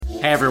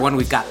Hey everyone,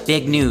 we've got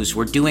big news.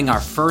 We're doing our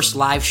first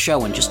live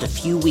show in just a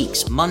few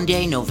weeks,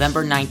 Monday,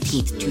 November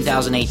 19th,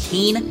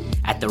 2018,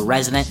 at the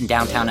Resident in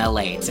downtown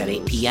LA. It's at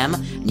 8 p.m.,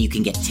 and you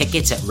can get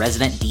tickets at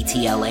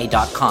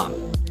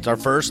residentdtla.com. It's our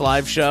first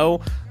live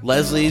show.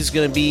 Leslie's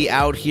going to be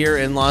out here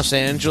in Los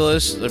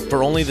Angeles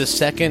for only the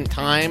second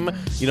time.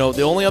 You know,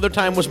 the only other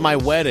time was my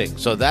wedding.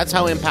 So that's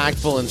how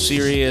impactful and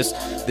serious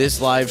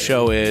this live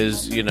show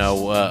is. You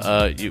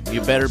know, you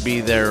better be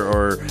there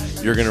or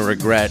you're going to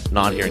regret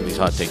not hearing these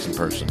hot takes in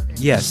person.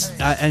 Yes.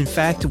 In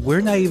fact,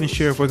 we're not even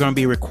sure if we're going to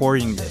be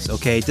recording this,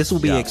 okay? This will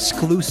be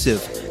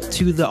exclusive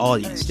to the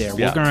audience there.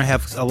 We're going to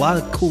have a lot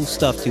of cool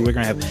stuff, too. We're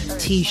going to have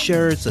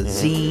T-shirts, a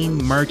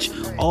zine, merch,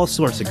 all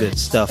sorts of good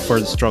stuff for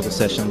the Struggle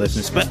Session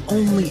listeners, but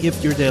only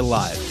if you're there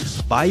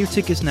live. Buy your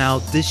tickets now.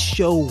 This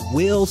show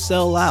will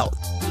sell out.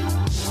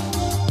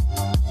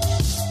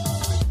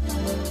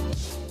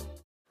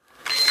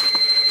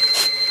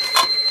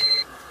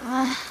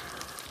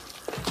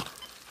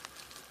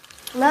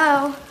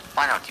 Hello?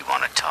 Why don't you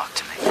want to talk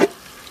to me?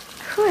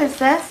 Who is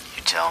this?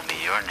 You tell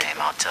me your name,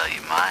 I'll tell you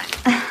mine.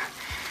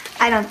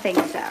 I don't think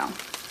so.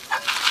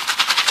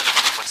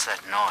 What's that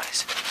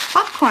noise?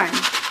 Popcorn.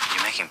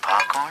 You making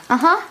popcorn?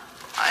 Uh-huh.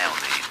 I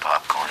only eat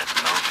popcorn at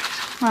the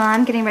movies. Well,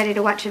 I'm getting ready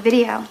to watch a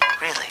video.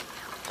 Really?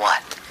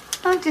 What?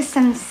 Oh, just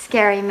some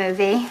scary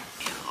movie.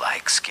 You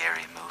like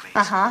scary movies?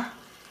 Uh-huh.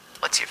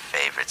 What's your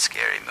favorite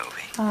scary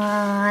movie?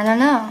 I don't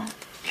know.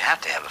 You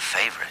have to have a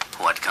favorite.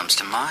 What comes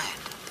to mind?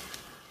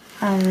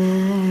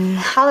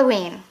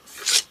 Halloween.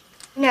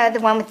 You know, the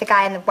one with the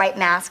guy in the white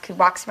mask who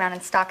walks around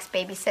and stalks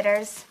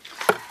babysitters?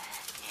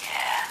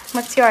 Yeah.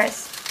 What's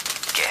yours?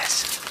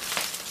 Guess.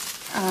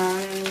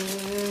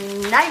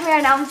 Nightmare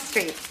on Elm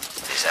Street.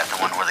 Is that the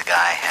one where the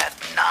guy had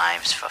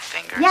knives for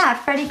fingers? Yeah,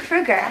 Freddy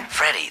Krueger.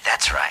 Freddy,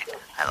 that's right.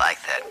 I like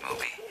that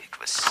movie. It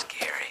was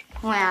scary.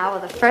 Well,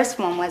 the first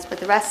one was, but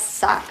the rest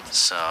sucked.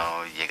 So,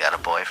 you got a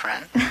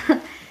boyfriend?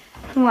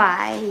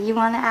 Why? You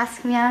want to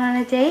ask me out on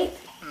a date?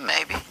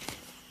 Maybe.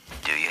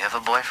 Do you have a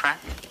boyfriend?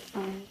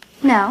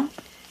 No.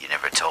 You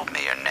never told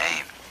me your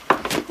name.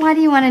 Why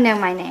do you want to know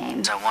my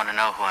name? I want to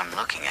know who I'm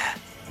looking at.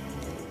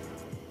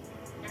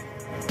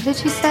 What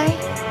did you say?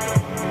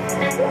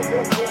 I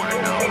want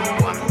to know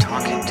who I'm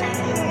talking to.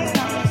 That's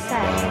not what you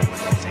said. What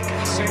do you think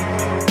I said?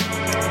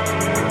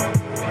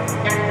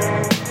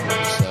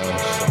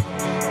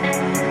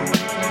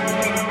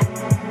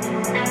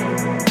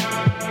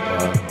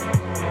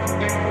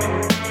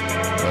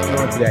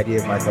 To the idea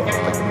of myself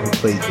like who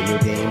plays video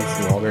games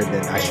longer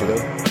than I should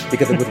have,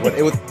 because it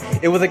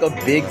was like a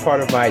big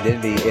part of my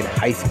identity in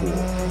high school,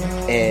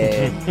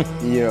 and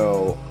you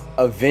know,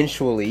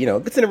 eventually, you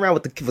know, sitting around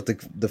with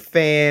the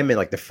fam and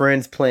like the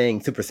friends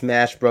playing Super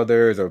Smash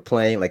Brothers or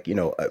playing like, you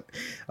know,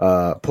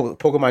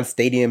 Pokemon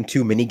Stadium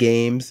 2 mini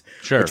games,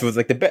 which was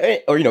like the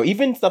best, or you know,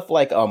 even stuff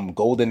like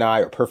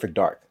GoldenEye or Perfect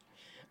Dark.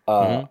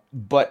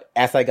 But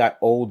as I got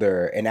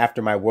older and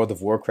after my World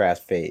of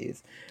Warcraft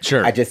phase,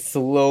 I just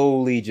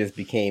slowly just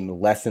became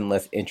less and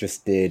less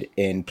interested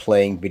in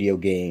playing video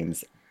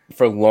games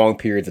for long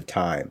periods of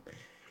time.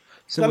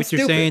 So what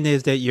you're saying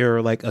is that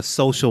you're like a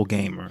social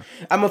gamer.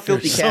 I'm a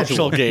filthy casual.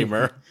 Social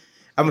gamer.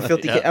 I'm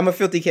a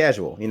filthy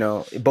casual, you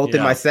know, both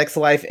in my sex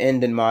life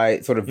and in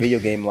my sort of video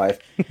game life.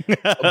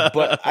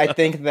 But I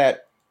think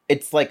that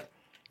it's like,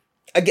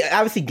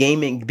 obviously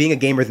being a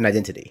gamer is an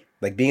identity.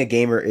 Like being a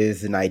gamer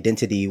is an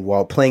identity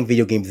while playing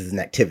video games is an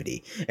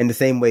activity. In the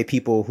same way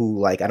people who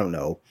like, I don't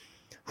know,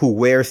 who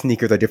wear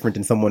sneakers are different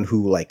than someone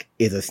who like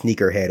is a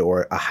sneakerhead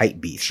or a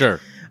hype beast. Sure.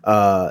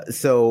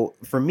 So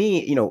for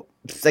me, you know,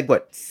 it's like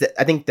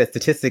I think the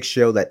statistics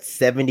show that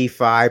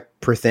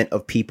 75%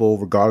 of people,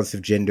 regardless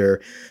of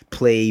gender,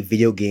 play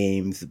video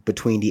games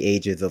between the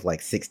ages of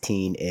like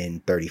 16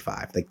 and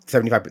 35, like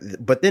 75.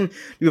 But then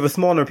you have a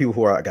small number of people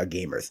who are like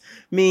gamers.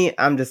 Me,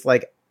 I'm just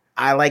like,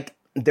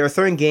 there are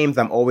certain games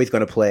I'm always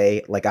going to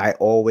play. Like I'm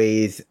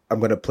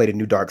going to play the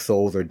new Dark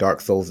Souls or Dark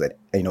Souls at,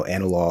 you know,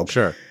 analog.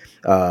 Sure.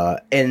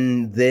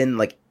 And then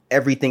like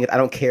everything, I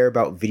don't care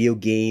about video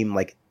game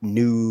like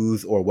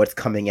news or what's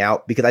coming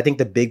out, because I think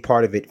the big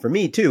part of it for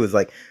me too is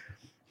like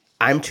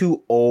I'm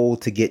too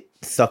old to get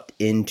sucked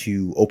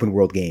into open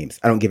world games.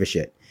 I don't give a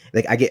shit.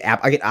 Like I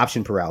get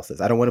option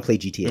paralysis. I don't want to play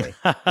GTA.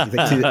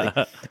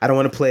 I don't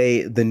want to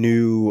play the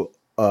new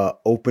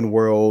open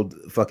world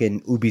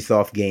fucking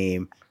Ubisoft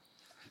game.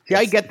 See,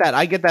 I get that,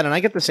 and I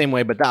get the same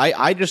way. But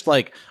I just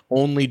like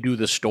only do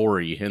the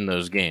story in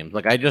those games.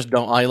 Like I just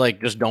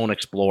don't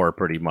explore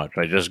pretty much.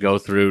 I just go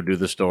through, do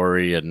the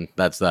story, and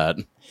that's that.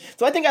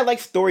 So I think I like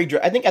story.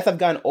 I think as I've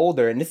gotten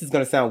older, and this is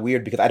going to sound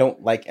weird because I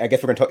don't like. I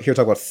guess we're going to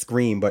talk about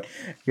Scream, but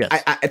yes.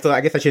 So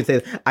I guess I shouldn't say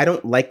this. I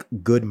don't like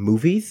good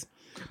movies,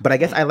 but I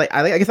guess I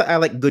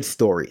like good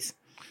stories.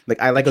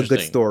 Like I like a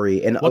good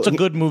story. And what's a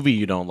good movie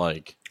you don't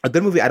like? A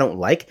good movie I don't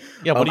like.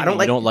 Yeah, what do you mean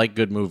you don't like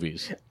good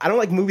movies? I don't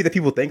like movies that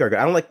people think are good.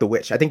 I don't like The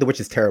Witch. I think The Witch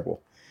is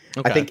terrible.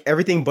 Okay. I think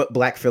everything but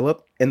Black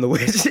Phillip and The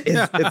Witch is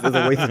a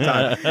waste of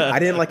time. I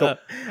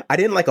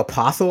didn't like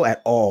Apostle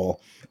at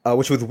all,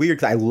 which was weird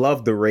because I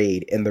loved The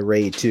Raid and The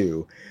Raid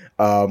 2.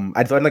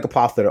 I don't like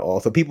Apostle at all.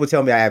 So people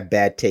tell me I have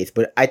bad taste,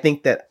 but I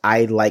think that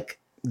I like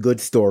good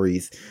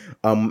stories.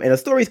 And a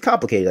story is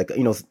complicated. Like,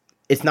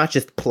 it's not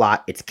just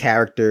plot, it's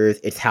characters,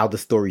 it's how the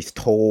story's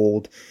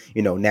told,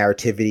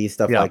 narrativity,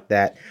 stuff like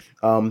that.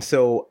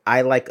 So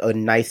I like a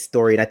nice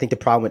story, and I think the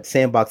problem with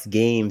sandbox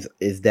games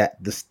is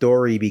that the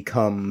story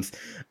becomes,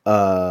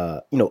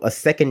 a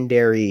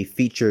secondary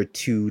feature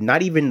to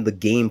not even the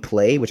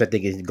gameplay, which I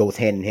think goes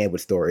hand in hand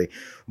with story,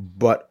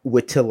 but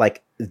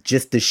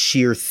just the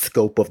sheer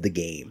scope of the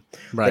game.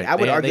 Right. Like, I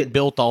would argue they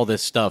built all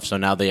this stuff, so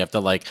now they have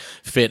to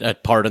fit a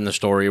part in the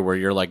story where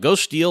you're like, go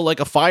steal a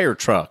fire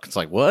truck. It's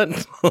like,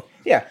 what?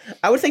 Yeah,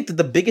 I would say that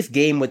the biggest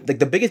game I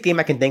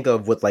can think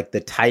of with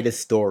the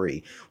tightest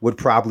story would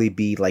probably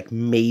be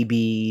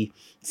maybe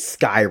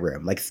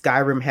Skyrim.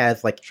 Skyrim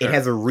has it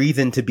has a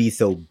reason to be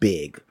so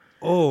big.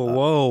 Oh,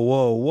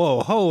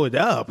 whoa! Hold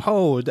up!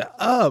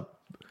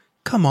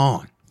 Come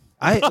on,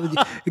 Skyrim.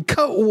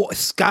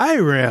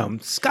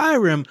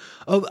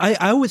 Oh,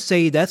 I would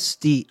say that's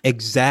the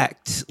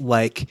exact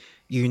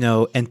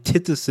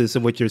antithesis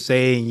of what you're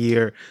saying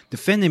you're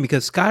defending,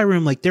 because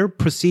Skyrim, they're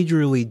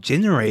procedurally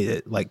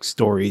generated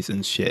stories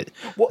and shit,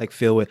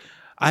 filled with.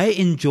 I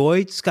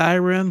enjoyed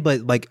Skyrim,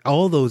 but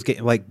all those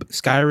games,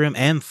 Skyrim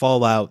and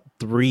Fallout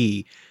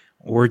 3,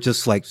 were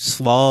just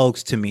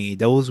slogs to me.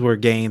 Those were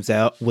games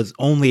that I was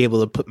only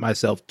able to put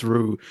myself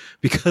through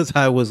because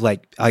I was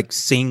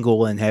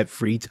single and had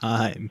free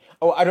time.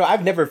 Oh,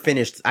 I've never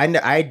finished.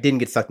 I didn't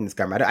get sucked into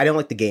Skyrim. I don't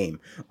like the game.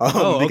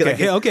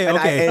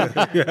 Okay.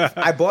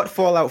 I bought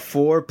Fallout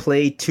 4,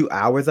 played 2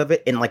 hours of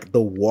it, and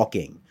the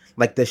walking,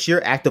 the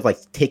sheer act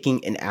of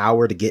taking an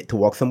hour to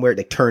walk somewhere,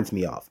 turns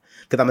me off,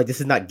 because I'm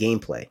this is not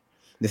gameplay.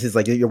 This is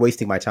you're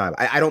wasting my time.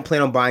 I don't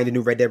plan on buying the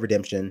new Red Dead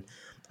Redemption.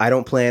 I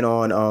don't plan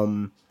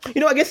on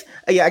I guess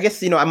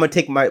I'm gonna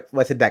take my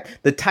said back.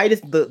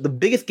 The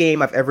biggest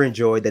game I've ever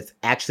enjoyed that's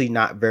actually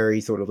not very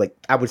sort of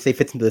I would say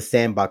fits into the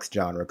sandbox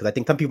genre, because I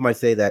think some people might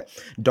say that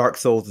Dark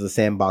Souls is a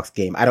sandbox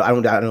game. I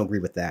don't agree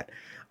with that.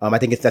 I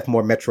think that's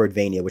more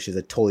Metroidvania, which is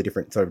a totally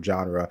different sort of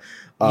genre.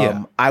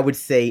 I would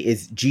say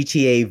is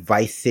GTA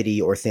Vice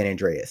City or San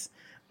Andreas.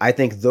 I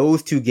think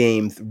those two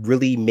games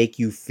really make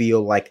you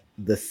feel like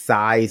the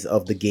size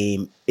of the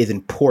game is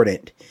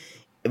important,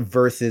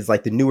 versus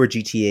the newer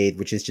GTA,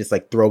 which is just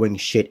throwing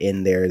shit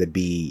in there to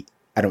be,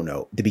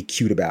 to be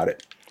cute about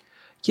it.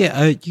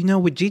 Yeah,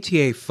 with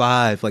GTA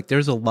 5,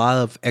 there's a lot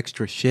of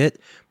extra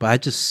shit, but I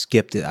just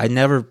skipped it. I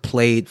never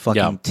played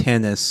fucking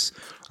tennis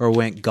or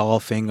went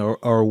golfing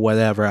or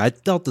whatever. I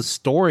thought the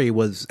story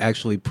was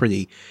actually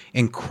pretty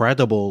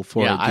incredible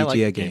for a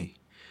GTA game.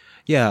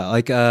 Yeah,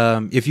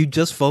 if you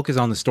just focus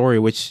on the story,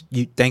 which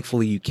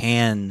thankfully you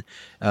can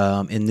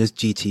in this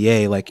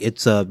GTA,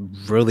 it's a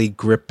really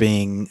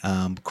gripping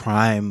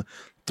crime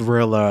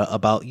thriller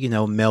about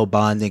male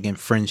bonding and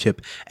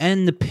friendship,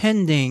 and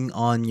depending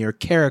on your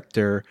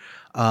character,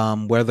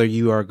 whether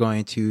you are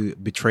going to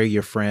betray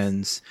your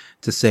friends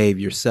to save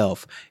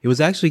yourself. It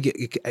was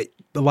actually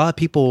a lot of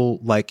people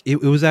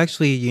it was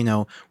actually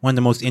one of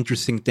the most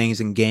interesting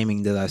things in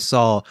gaming that I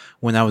saw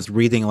when I was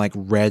reading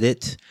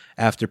Reddit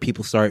after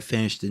people started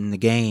finishing the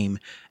game.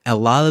 And a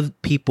lot of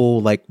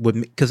people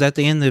because at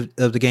the end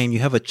of the game you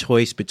have a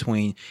choice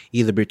between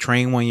either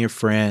betraying one of your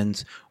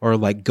friends or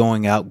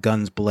going out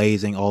guns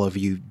blazing, all of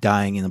you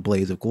dying in a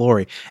blaze of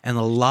glory. And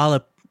a lot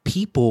of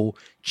people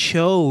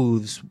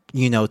chose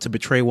to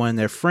betray one of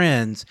their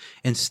friends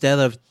instead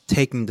of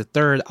taking the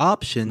third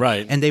option,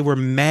 right? And they were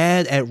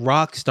mad at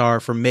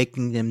Rockstar for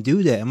making them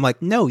do that. I'm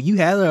like, no, you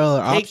had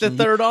another option. Take the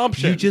third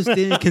option. You just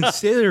didn't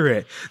consider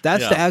it.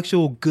 That's the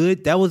actual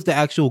good. That was the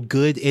actual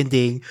good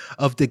ending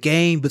of the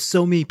game. But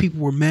so many people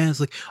were mad. It's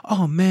like,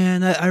 oh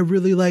man, I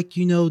really like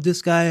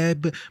this guy,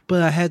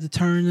 but I had to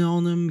turn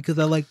on him because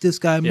I like this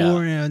guy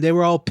more. And they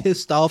were all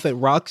pissed off at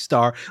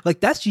Rockstar.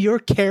 That's your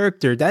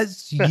character.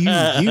 That's you.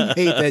 You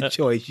made that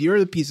choice. You're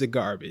the piece of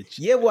garbage.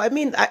 Yeah, well, I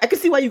mean, I can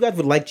see why you guys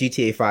would like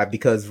GTA 5,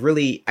 because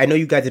really, I know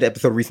you guys did an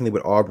episode recently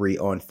with Aubrey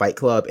on Fight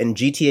Club, and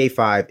GTA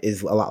 5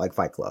 is a lot like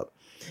Fight Club.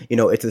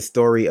 It's a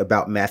story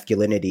about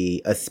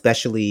masculinity,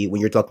 especially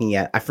when you're talking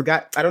I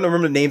don't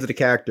remember the names of the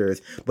characters,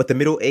 but the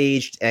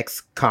middle-aged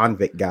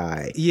ex-convict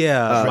guy.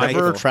 Yeah.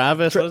 Trevor,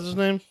 Travis, what is his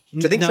name?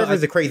 I think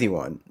Trevor's the crazy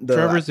one.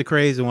 Trevor's the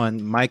crazy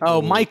one. Michael.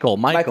 Oh, Michael.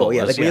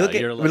 Yeah, we look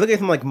at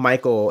him like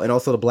Michael, and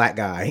also the black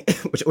guy,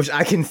 which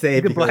I can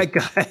say the black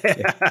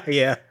guy.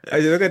 Yeah.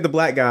 You look at the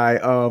black guy.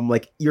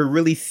 You're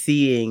really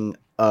seeing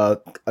a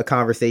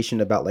conversation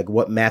about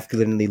what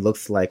masculinity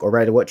looks like, or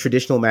rather what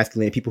traditional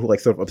masculinity, people who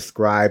sort of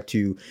ascribe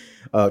to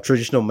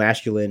traditional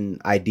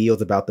masculine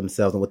ideals about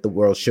themselves and what the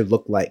world should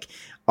look like,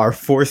 are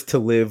forced to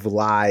live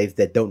lives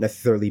that don't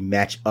necessarily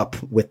match up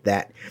with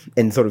that,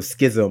 and sort of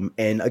schism.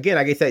 And again,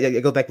 I guess I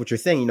go back to what you're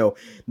saying,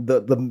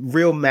 the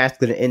real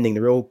masculine ending,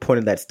 the real point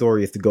of that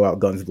story is to go out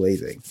guns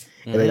blazing.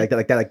 Mm-hmm. And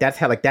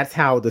that's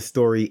how the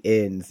story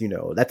ends.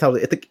 That's how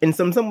in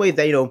some ways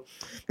that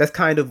that's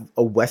kind of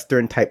a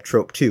Western type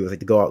trope too. It's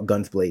to go out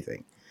guns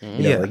blazing.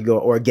 You know, like you go,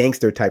 or a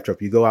gangster type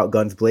trope. You go out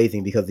guns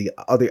blazing because the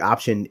other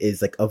option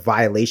is like a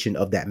violation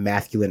of that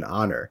masculine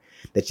honor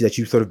that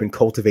you've sort of been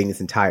cultivating this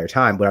entire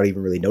time without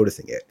even really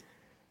noticing it.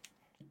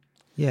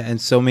 Yeah,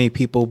 and so many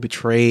people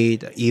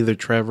betrayed either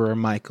Trevor or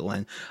Michael.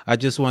 And I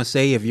just want to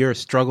say, if you're a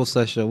Struggle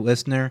Session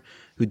listener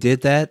who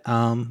did that,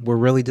 we're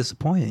really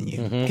disappointed in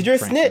you. Because you're a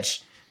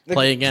snitch.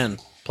 Play again.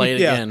 Play it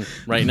again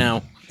right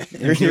now.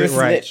 You're a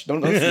snitch.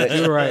 Don't snitch.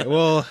 You're right.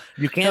 Well,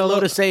 You can't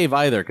load a save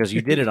either because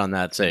you did it on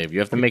that save. You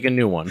have to make a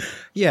new one.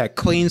 yeah,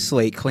 clean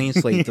slate,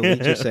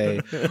 delete your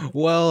save.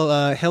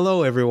 Well,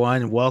 hello,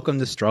 everyone. Welcome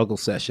to Struggle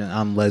Session.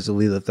 I'm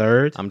Leslie the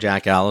Third. I'm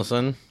Jack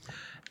Allison.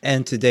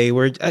 And today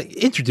we're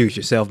introduce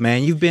yourself,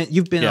 man. You've been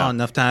Yeah. on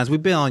enough times.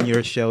 We've been on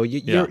your show.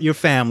 You're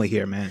family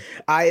here, man.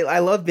 I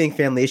love being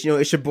family. You know,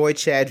 it's your boy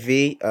Chad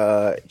V,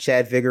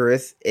 Chad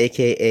Vigorous,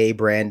 aka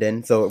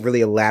Brandon. So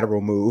really a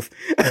lateral move,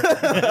 like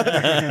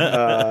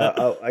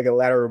a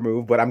lateral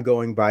move. But I'm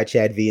going by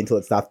Chad V until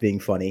it stops being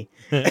funny.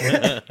 All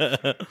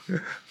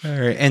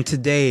right. And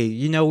today,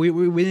 you know, we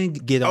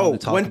didn't get on to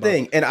talk one about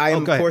thing, and I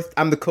am go ahead.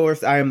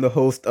 I am the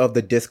host of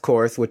the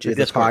Discourse, which is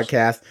Discourse. a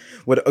podcast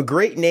with a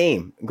great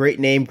name, great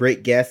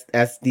guest.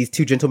 As these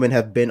two gentlemen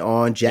have been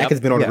on, Jack has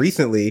been on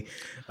recently.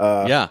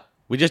 Yeah.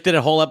 We just did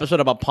a whole episode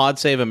about Pod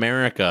Save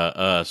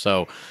America.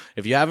 So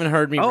if you haven't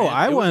heard me,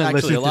 I it was want to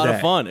actually listen a to lot that.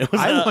 of fun. It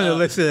was, I want to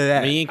listen to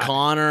that. Me,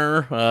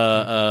 Connor,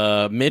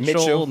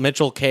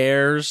 Mitchell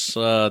Cares.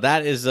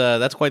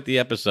 That's quite the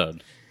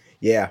episode.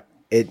 Yeah,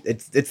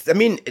 it's. I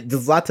mean,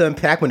 there's a lot to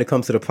unpack when it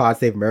comes to the Pod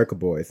Save America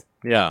boys.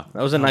 Yeah,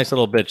 that was a nice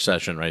little bitch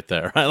session right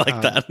there. I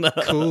like that.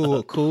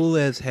 cool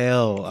as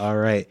hell. All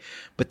right,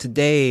 but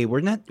today we're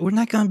not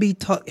gonna be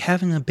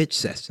having a bitch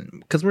session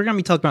because we're gonna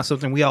be talking about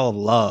something we all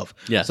love.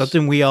 Yes.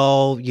 Something we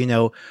all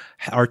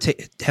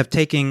have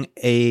taken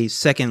a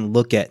second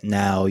look at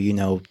now.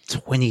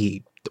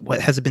 20.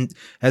 What has it been?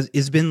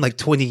 It's been like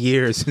 20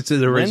 years since it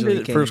When originally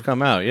did it came. first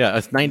come out? Yeah,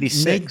 it's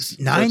 96.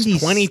 So 90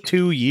 it's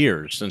 22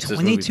 years since this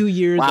 22 movie.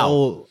 years Wow.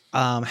 old.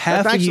 Half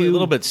That's of actually you a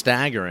little bit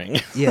staggering.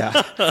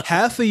 Yeah.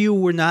 Half of you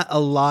were not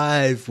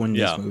alive when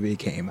Yeah. this movie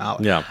came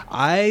out. Yeah.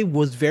 I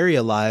was very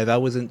alive. I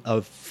was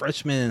a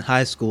freshman in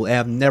high school, and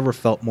I've never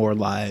felt more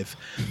alive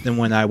than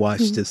when I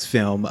watched this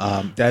film.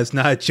 That's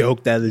not a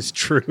joke. That is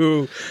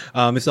true.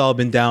 It's all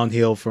been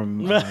downhill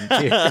from here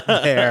to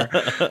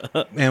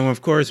there. And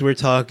of course, we're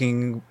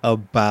talking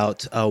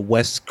about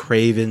Wes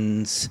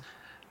Craven's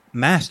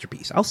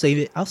masterpiece. I'll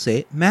say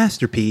it.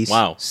 Masterpiece.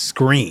 Wow.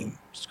 Scream.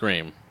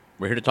 Scream.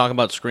 We're here to talk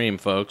about Scream,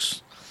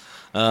 folks.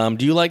 Do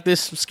you like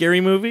this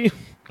scary movie?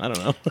 I don't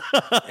know.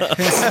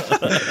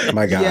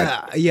 My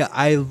God. Yeah,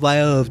 I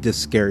love this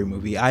scary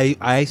movie.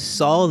 I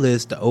saw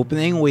this the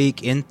opening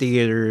week in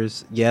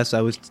theaters. Yes,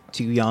 I was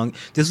too young.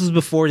 This was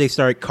before they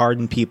started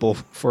carding people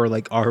for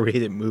like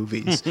R-rated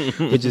movies,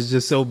 which is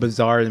just so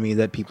bizarre to me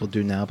that people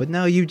do now. But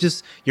no,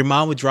 your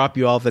mom would drop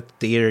you off at the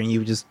theater and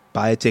you would just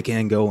buy a ticket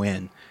and go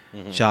in.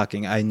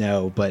 Shocking, I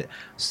know, but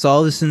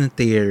saw this in the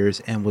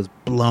theaters and was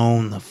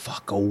blown the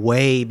fuck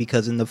away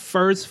because in the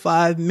first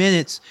 5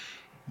 minutes,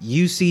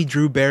 you see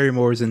Drew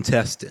Barrymore's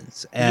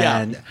intestines,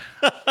 and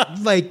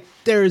like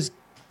there's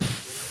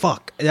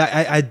fuck.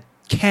 I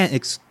can't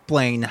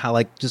explain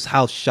how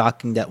how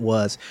shocking that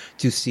was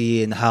to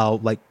see and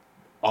how like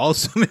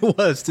awesome it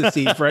was to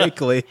see.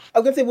 Frankly, I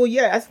was gonna say, well,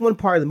 yeah, that's one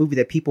part of the movie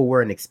that people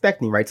weren't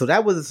expecting, right? So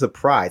that was a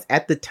surprise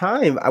at the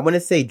time. I want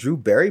to say Drew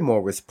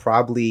Barrymore was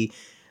probably,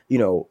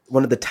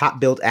 one of the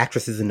top billed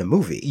actresses in the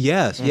movie.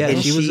 yes,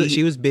 And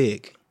she was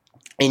big.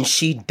 And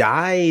she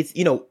dies,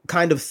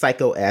 kind of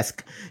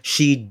psycho-esque.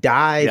 She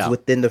dies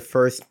within the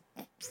first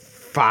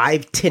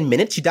 5-10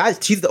 minutes. She dies.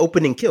 She's the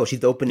opening kill.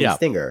 She's the opening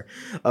stinger.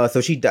 So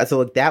she dies. So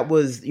like, that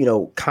was,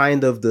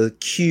 kind of the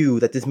cue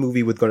that this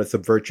movie was going to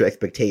subvert your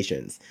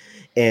expectations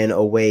in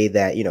a way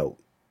that,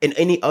 in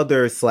any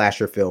other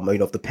slasher film,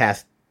 of the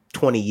past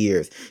 20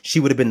 years, she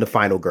would have been the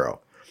final girl.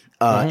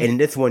 And in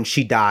this one,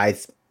 she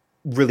dies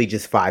really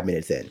just 5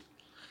 minutes in.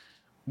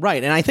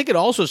 Right, and I think it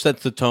also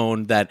sets the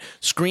tone that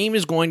Scream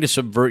is going to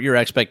subvert your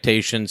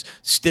expectations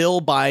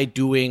still by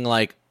doing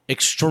like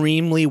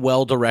extremely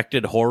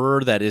well-directed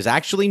horror that is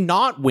actually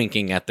not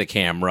winking at the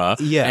camera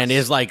and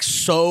is like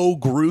so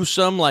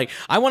gruesome. Like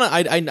I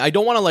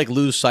don't want to like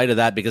lose sight of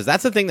that because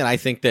that's the thing that I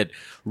think that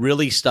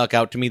really stuck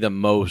out to me the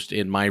most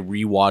in my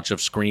rewatch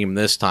of Scream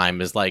this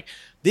time is like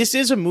this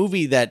is a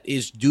movie that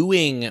is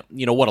doing,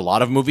 what a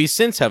lot of movies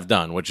since have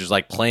done, which is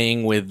like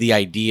playing with the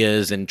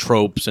ideas and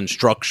tropes and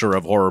structure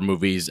of horror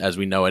movies as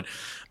we know it.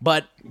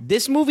 But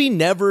this movie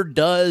never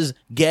does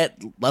get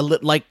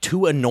like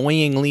too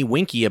annoyingly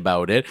winky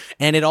about it.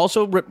 And it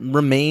also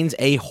remains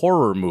a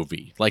horror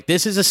movie. Like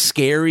this is a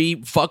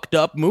scary, fucked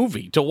up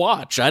movie to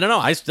watch. I don't know.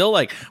 I still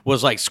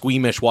was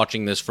squeamish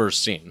watching this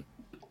first scene.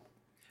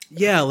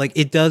 Yeah, like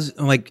it does.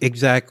 Like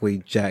exactly,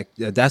 Jack.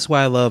 That's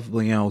why I love,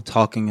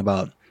 talking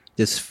about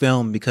this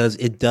film because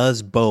it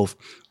does both.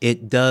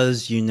 It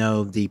does,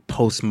 the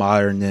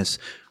postmodernist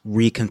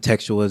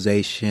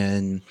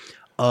recontextualization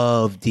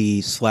of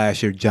the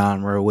slasher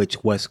genre,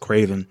 which Wes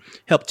Craven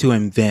helped to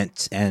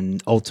invent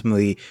and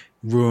ultimately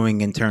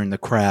ruin and turn the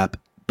crap.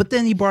 but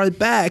then he brought it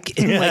back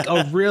in like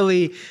a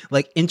really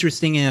like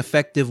interesting and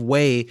effective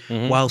way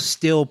while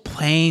still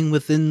playing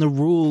within the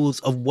rules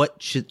of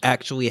what should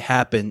actually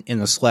happen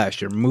in a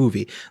slasher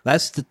movie.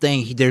 That's the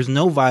thing. There's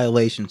no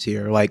violations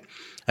here. Like,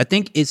 I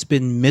think it's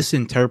been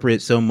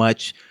misinterpreted so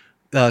much,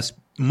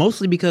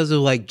 mostly because of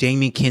like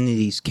Jamie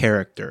Kennedy's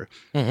character,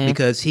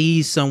 because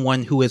he's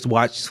someone who has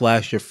watched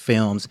slasher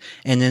films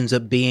and ends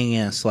up being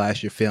in a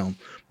slasher film.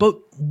 But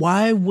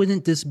why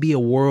wouldn't this be a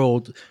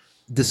world,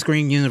 the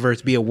Scream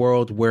universe be a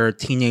world where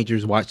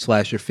teenagers watch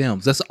slasher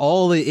films? That's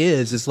all it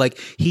is. It's like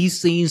he's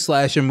seen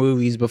slasher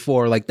movies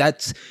before. Like,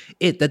 that's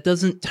it. That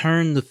doesn't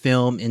turn the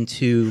film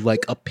into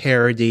like a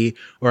parody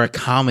or a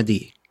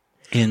comedy,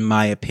 in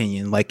my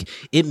opinion. Like,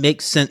 it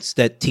makes sense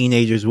that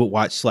teenagers would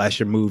watch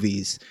slasher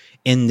movies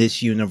in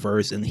this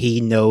universe, and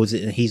he knows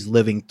it and he's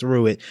living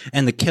through it,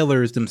 and the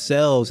killers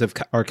themselves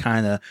are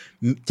kind of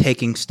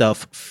taking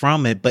stuff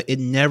from it, but it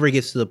never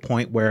gets to the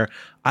point where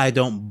I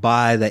don't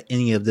buy that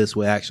any of this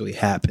would actually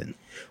happen.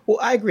 Well,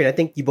 I agree. And I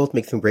think you both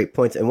make some great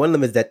points. And one of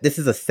them is that this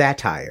is a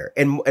satire.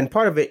 And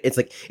part of it, it's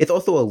like, it's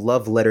also a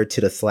love letter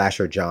to the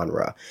slasher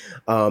genre.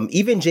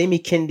 Even Jamie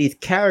Kennedy's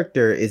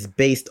character is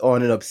based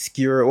on an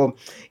obscure, well,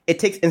 it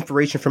takes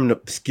inspiration from an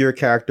obscure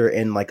character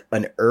in like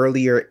an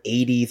earlier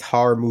 80s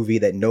horror movie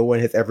that no one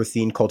has ever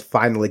seen called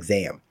Final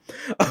Exam.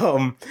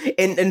 And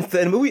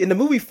the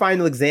movie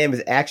Final Exam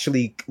is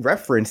actually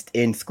referenced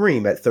in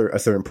Scream at a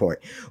certain point,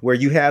 where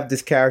you have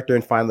this character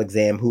in Final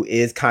Exam who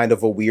is kind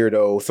of a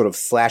weirdo sort of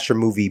slasher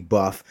movie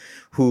buff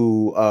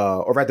who,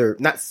 or rather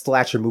not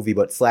slasher movie,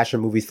 but slasher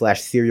movie /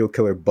 serial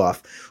killer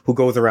buff who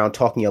goes around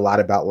talking a lot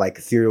about like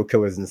serial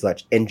killers and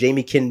such. And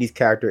Jamie Kennedy's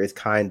character is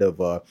kind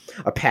of a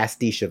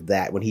pastiche of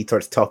that when he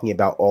starts talking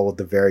about all of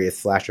the various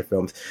slasher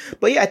films.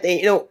 But yeah,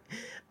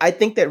 I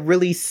think that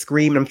really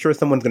Scream, and I'm sure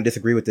someone's going to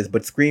disagree with this,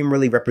 but Scream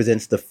really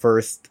represents the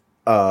first,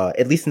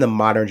 at least in the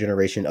modern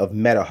generation, of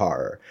meta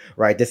horror,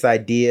 right? This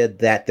idea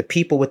that the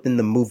people within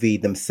the movie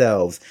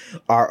themselves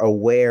are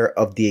aware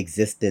of the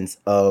existence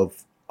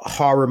of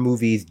horror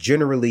movies,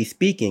 generally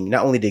speaking,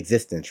 not only the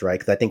existence, right?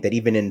 Because I think that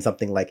even in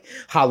something like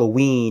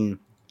Halloween,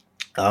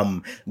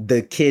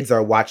 the kids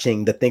are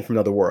watching The Thing from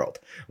Another World,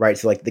 right?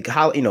 So like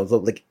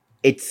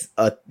it's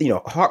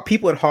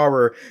people in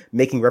horror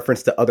making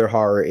reference to other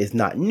horror is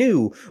not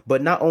new,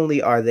 but not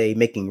only are they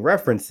making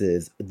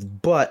references,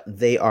 but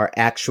they are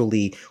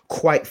actually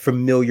quite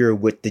familiar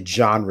with the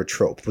genre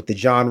tropes,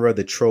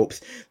 the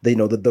tropes,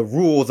 the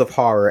rules of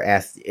horror,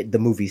 as the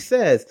movie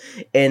says,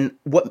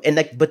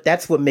 but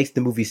that's what makes the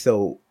movie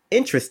so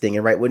interesting,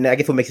 and right, I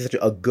guess what makes it such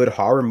a good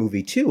horror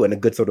movie too, and a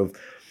good sort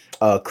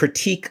of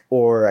critique,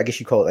 or I guess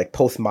you call it like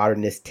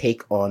postmodernist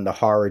take on the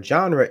horror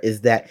genre,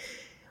 is that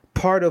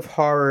part of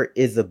horror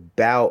is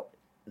about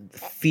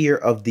fear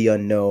of the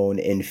unknown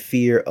and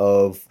fear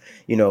of,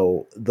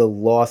 the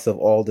loss of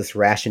all this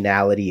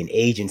rationality and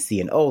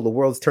agency, and the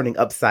world's turning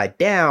upside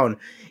down.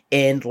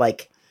 And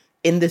like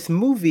in this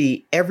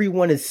movie,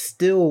 everyone is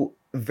still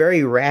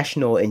very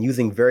rational and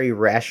using very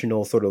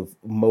rational sort of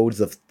modes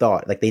of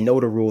thought. Like they know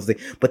the rules,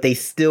 but they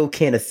still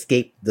can't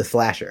escape the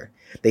slasher.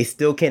 They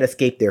still can't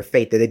escape their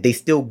fate. They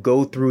still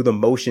go through the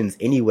motions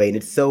anyway. And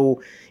it's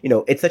so,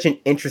 it's such an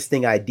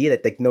interesting idea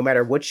that like, no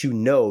matter what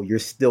you're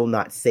still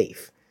not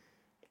safe.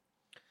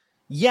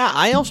 Yeah,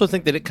 I also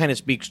think that it kind of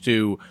speaks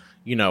to,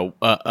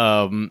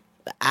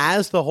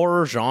 as the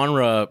horror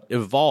genre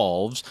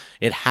evolves,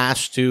 it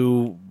has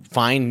to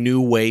find new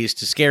ways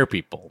to scare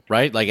people,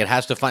 right? Like it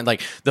has to find,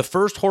 like, the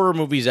first horror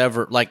movies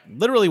ever, like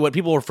literally what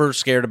people were first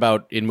scared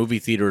about in movie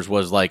theaters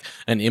was like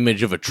an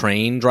image of a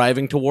train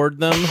driving toward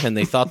them, and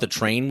they thought the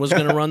train was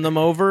going to run them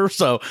over.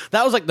 So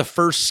that was like the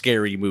first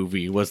scary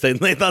movie, was they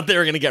thought they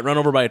were going to get run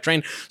over by a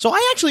train. So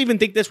I actually even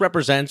think this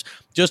represents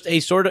just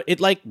a sort of, it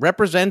like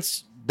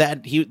represents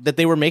that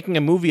they were making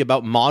a movie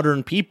about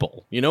modern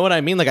people. You know what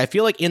I mean? Like, I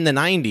feel like in the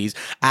 90s,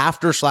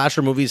 after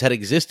slasher movies had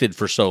existed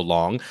for so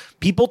long,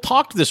 people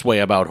talked this way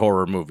about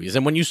horror movies.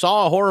 And when you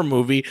saw a horror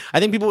movie, I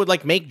think people would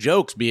like make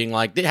jokes being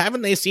like,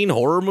 haven't they seen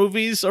horror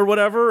movies or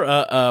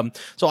whatever?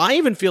 So I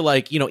even feel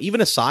like,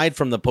 even aside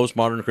from the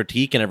postmodern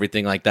critique and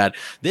everything like that,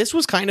 this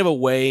was kind of a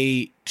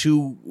way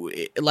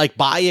to, like,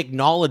 by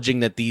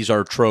acknowledging that these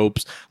are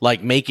tropes,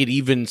 like, make it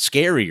even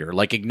scarier,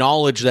 like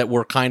acknowledge that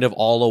we're kind of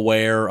all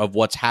aware of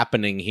what's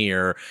happening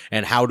here,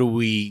 and how do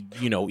we,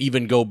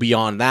 even go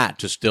beyond that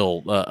to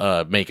still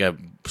make a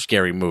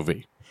scary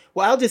movie.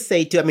 Well, I'll just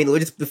say too, I mean,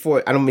 just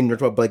before, I don't mean to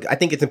interrupt, but like, I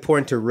think it's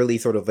important to really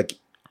sort of like,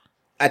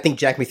 I think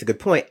Jack makes a good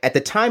point. At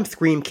the time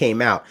Scream came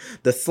out,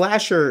 the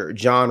slasher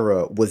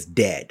genre was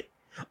dead.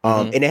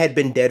 And it had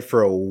been dead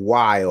for a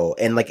while,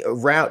 and like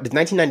around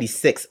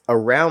 1996,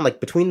 around like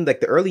between like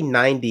the early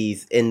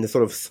 90s and the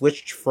sort of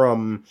switched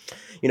from,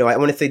 I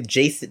want to say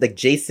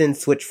Jason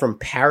switched from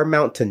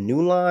Paramount to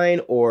New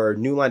Line, or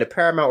New Line to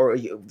Paramount, or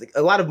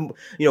a lot of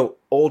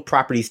old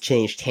properties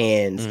changed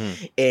hands,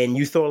 and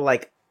you sort of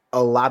like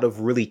a lot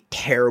of really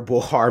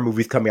terrible horror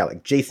movies coming out,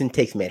 like Jason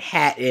Takes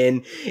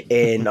Manhattan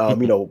and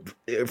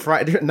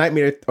Friday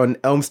Nightmare on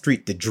Elm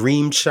Street, The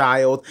Dream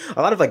Child,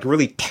 a lot of like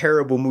really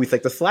terrible movies,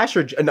 like the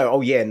slasher.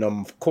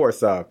 Of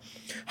course,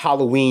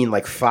 Halloween,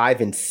 like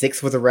 5 and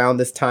 6 was around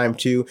this time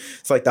too.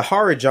 So like the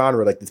horror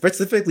genre, like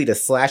specifically the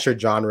slasher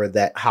genre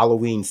that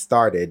Halloween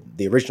started,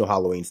 the original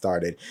Halloween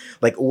started,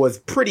 like was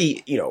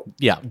pretty,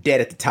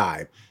 dead at the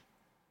time.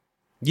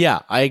 Yeah,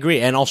 I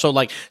agree. And also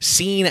like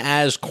seen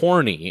as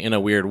corny in a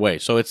weird way.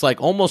 So it's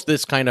like almost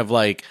this kind of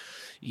like,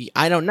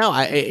 I don't know.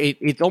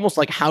 It's almost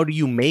like, how do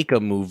you make a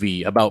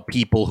movie about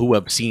people who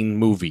have seen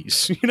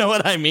movies? You know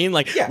what I mean?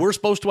 Like, we're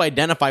supposed to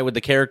identify with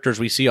the characters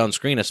we see on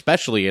screen,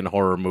 especially in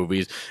horror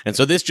movies. And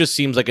so this just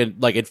seems like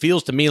it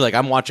feels to me like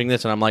I'm watching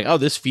this and I'm like, oh,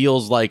 this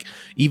feels like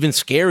even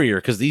scarier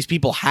because these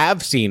people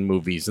have seen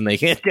movies and they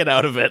can't get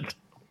out of it.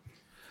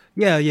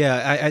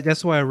 Yeah.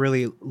 That's what I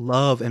really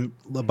love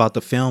about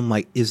the film,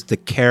 like, is the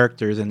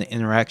characters and the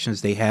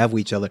interactions they have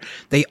with each other.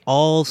 They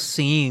all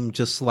seem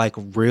just like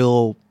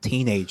real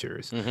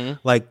teenagers. Mm-hmm.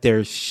 Like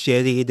they're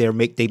shitty.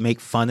 They make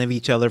fun of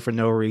each other for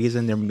no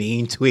reason. They're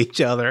mean to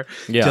each other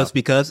just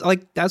because,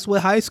 like, that's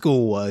what high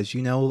school was.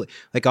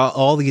 Like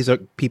all these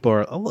people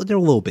are they're a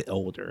little bit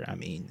older. I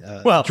mean,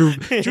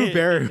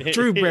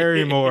 Drew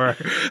Barrymore.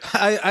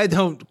 I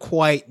don't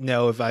quite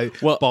know if I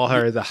bought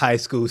her as a high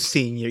school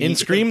senior. In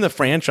Scream the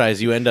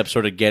franchise, you end up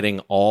sort of getting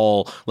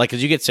all, like,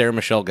 because you get Sarah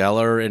Michelle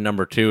Gellar in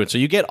number 2, and so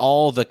you get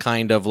all the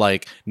kind of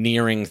like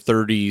nearing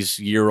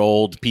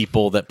 30s-year-old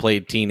people that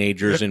played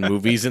teenagers in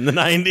movies in the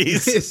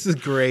 90s. This is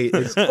great.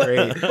 It's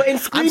great. But in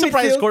Scream, I'm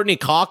surprised Courtney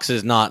Cox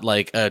is not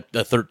like a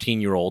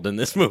 13-year-old in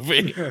this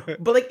movie.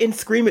 But like in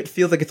Scream, it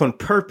feels like it's on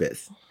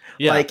purpose.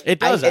 Yeah, like, it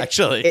does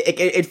actually.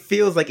 It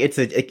feels like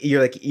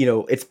you're like,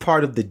 it's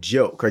part of the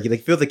joke, right? It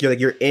feels like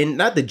you're in,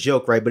 not the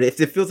joke, right? But it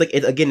feels like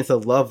it's a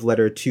love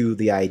letter to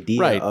the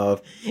idea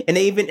of, and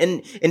they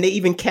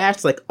even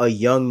cast like a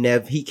young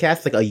Nev. He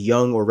cast like a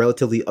young or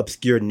relatively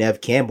obscure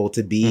Nev Campbell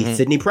to be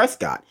Sidney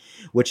Prescott,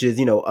 which is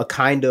a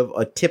kind of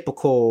a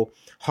typical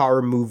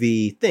horror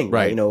movie thing,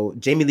 right?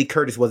 Jamie Lee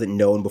Curtis wasn't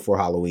known before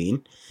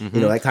Halloween.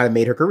 That kind of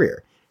made her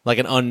career. Like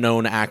an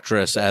unknown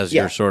actress as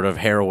your sort of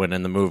heroine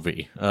in the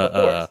movie.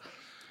 But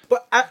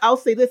I'll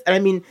say this, and I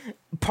mean,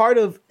 part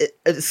of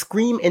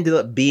Scream ended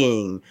up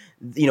being,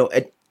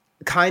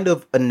 kind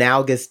of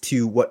analogous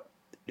to what,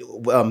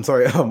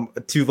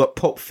 to what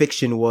Pulp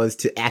Fiction was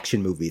to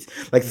action movies.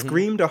 Like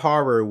Scream to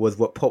horror was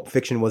what Pulp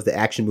Fiction was to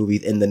action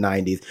movies in the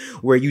 90s,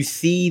 where you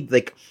see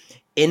like,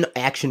 in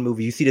action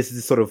movies, you see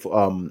this sort of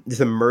this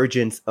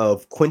emergence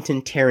of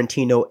Quentin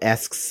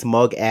Tarantino-esque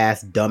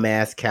smug-ass,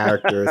 dumbass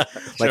characters,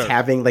 like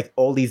having like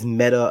all these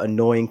meta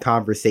annoying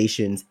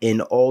conversations in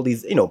all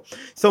these,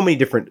 so many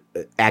different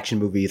action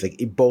movies,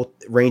 like both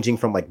ranging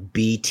from like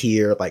B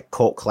tier, like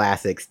cult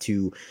classics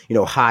to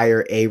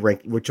higher A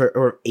rank, which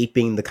are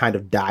aping the kind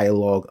of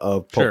dialogue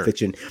of Pulp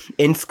Fiction.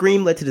 And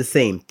Scream led to the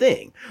same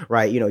thing,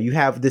 right? You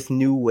have this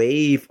new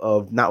wave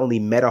of not only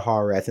meta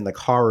horror, as in like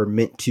horror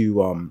meant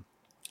to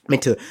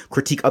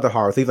critique other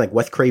horrors, even like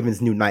Wes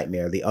Craven's New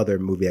Nightmare, the other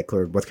movie that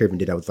Wes Craven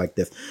did that was like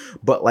this.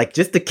 But like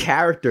just the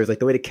characters, like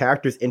the way the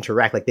characters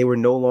interact, like they were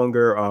no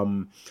longer,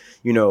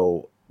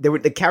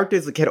 the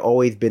characters like had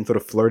always been sort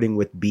of flirting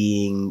with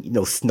being,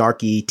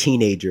 snarky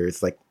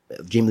teenagers, like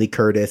Jamie Lee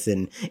Curtis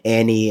and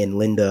Annie and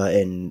Linda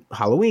and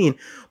Halloween.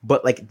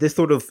 But like this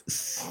sort of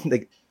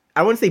like,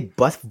 I want to say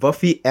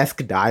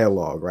Buffy-esque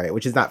dialogue, right?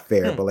 Which is not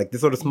fair, but like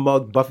this sort of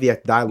smug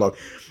Buffy-esque dialogue,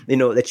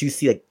 that you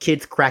see like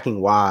kids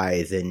cracking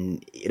wise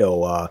and,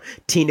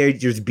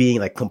 teenagers being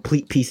like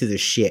complete pieces of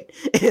shit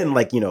and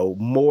like,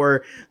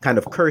 more kind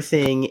of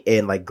cursing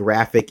and like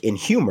graphic and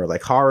humor.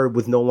 Like horror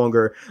was no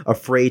longer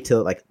afraid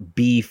to like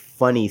be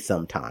funny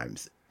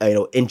sometimes.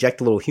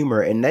 Inject a little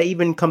humor. And that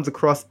even comes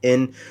across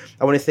in,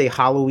 I want to say,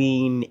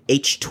 Halloween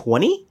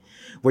H20,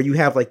 where you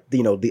have like,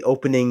 the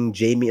opening not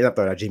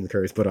Jamie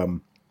Curtis, but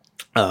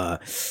oh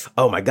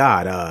my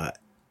god,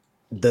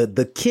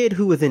 the kid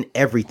who was in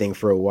everything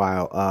for a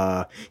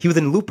while, he was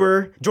in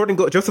Looper,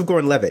 Joseph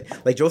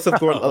Gordon-Levitt, like Joseph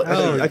Gordon,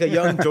 like a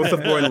young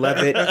Joseph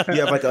Gordon-Levitt.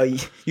 You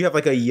have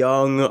like a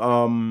young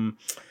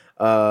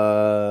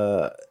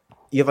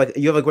you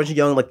have a bunch of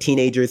young like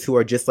teenagers who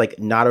are just like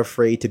not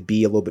afraid to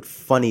be a little bit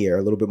funnier,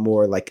 a little bit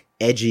more like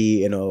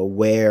edgy and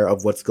aware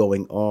of what's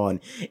going on,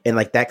 and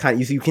like that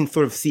kind of you can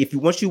sort of see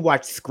once you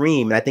watch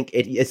Scream, and I think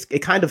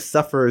it kind of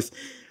suffers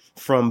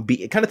from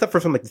like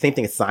the same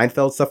thing as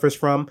Seinfeld suffers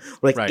from.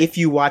 Like if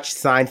you watch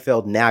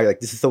Seinfeld now, you're like,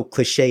 this is so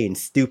cliche and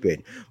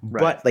stupid.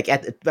 But like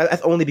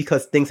that's only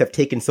because things have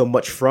taken so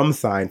much from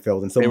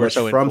Seinfeld and so much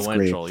from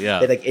Scream. Yeah,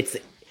 like it's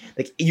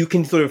like you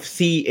can sort of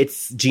see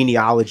its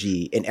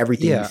genealogy in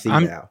everything you see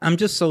now. I'm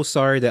just so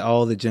sorry that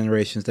all the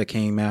generations that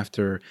came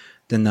after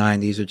the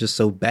 90s are just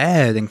so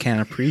bad and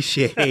can't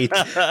appreciate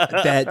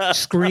that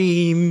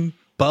Scream,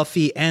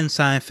 Buffy, and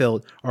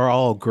Seinfeld are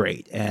all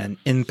great and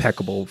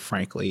impeccable,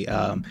 frankly,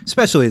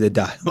 especially the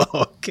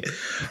dialogue.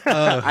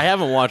 I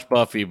haven't watched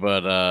Buffy,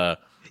 but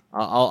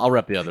I'll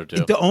rep the other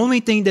two. The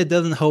only thing that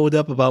doesn't hold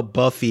up about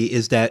Buffy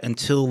is that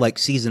until like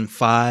season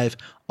 5,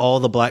 all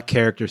the black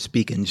characters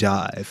speak in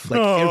jive. Like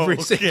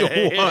every single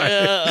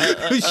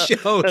one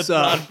shows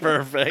up. Not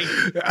perfect.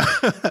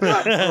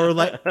 Or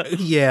like,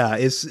 yeah,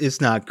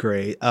 it's not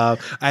great.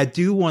 I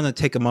do want to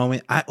take a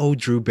moment. I owe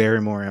Drew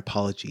Barrymore an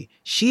apology.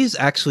 She is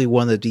actually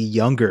one of the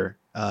younger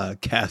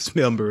cast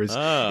members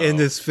in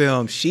this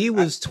film. She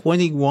was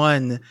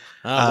 21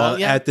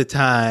 at the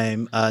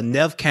time.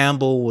 Nev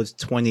Campbell was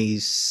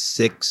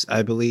 26,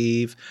 I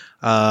believe.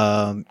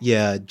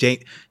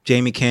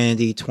 Jamie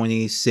Kennedy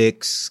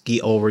 26,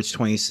 Skeet Ulrich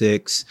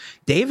 26.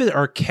 David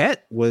Arquette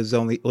was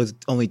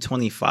only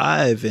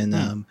 25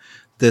 in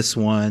this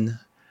one.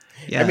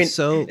 Yeah, I mean,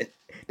 so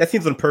that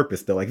seems on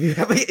purpose, though. Like, you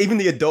have even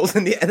the adults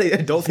and the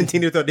adults and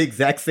teenagers are the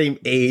exact same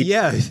age.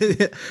 Yeah,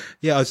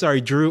 yeah.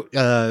 Sorry, Drew.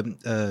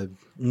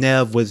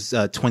 Nev was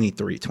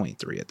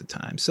 23 at the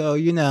time, so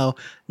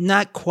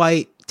not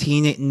quite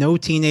no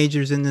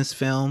teenagers in this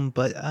film,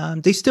 but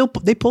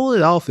they pull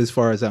it off as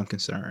far as I'm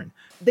concerned.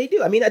 They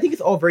do. I mean, I think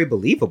it's all very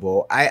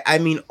believable. I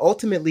mean,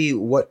 ultimately,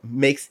 what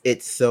makes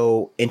it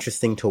so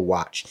interesting to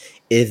watch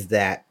is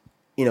that,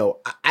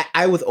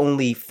 I was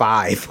only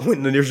 5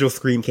 when the original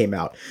Scream came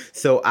out,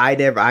 so I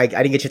didn't get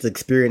a chance to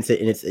experience it,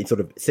 and it's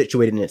sort of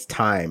situated in its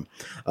time,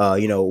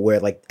 where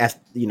like as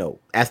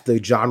the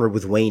genre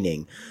was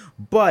waning.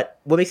 But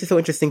what makes it so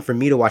interesting for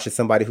me to watch as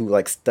somebody who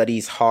like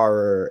studies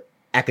horror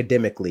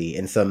academically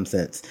in some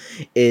sense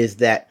is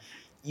that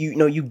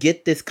you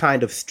get this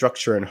kind of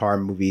structure in horror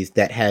movies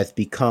that has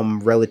become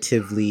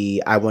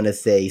relatively, I want to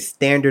say,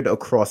 standard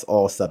across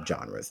all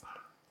subgenres.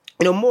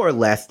 More or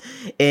less,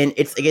 and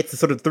it's a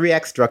sort of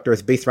 3-act structure.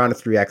 It's based around a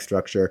 3-act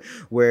structure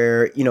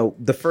where,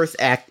 the first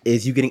act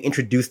is you getting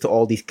introduced to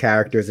all these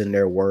characters in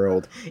their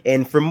world,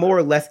 and for more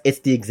or less, it's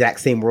the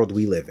exact same world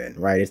we live in,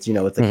 right? It's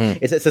it's like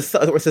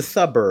it's a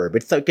suburb.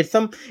 It's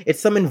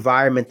some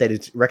environment that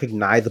is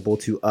recognizable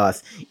to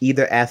us,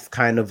 either as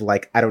kind of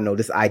like, I don't know,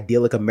 this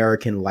idyllic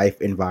American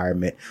life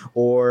environment,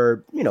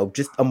 or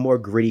just a more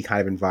gritty kind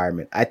of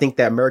environment. I think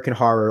that American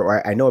horror,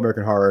 or I know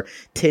American horror,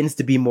 tends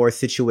to be more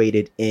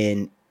situated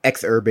in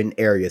ex-urban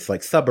areas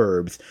like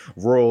suburbs,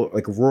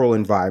 rural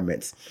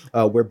environments,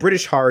 where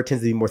British horror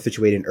tends to be more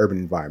situated in urban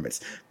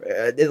environments.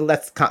 There's a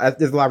lot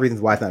of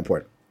reasons why it's not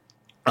important.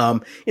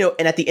 And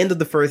at the end of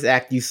the first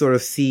act, you sort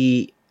of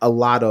see a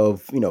lot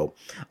of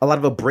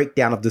a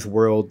breakdown of this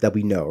world that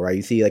we know, right?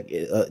 You see like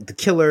the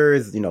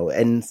killers,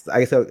 and I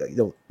guess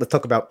let's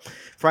talk about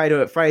Friday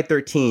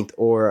 13th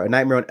or A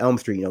Nightmare on Elm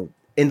Street.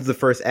 End of the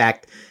first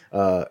act,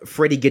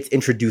 Freddy gets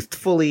introduced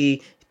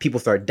fully. People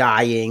start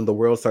dying. The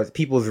world starts.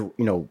 People's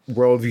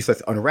worldview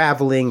starts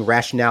unraveling.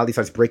 Rationality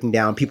starts breaking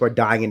down. People are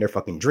dying in their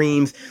fucking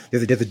dreams.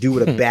 There's a dude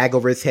with a bag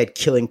over his head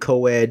killing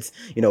co-eds.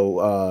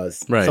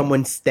 Right.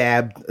 Someone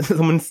stabbed.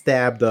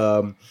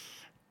 The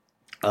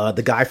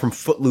guy from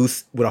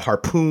Footloose with a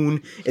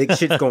harpoon.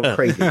 Shit's going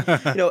crazy.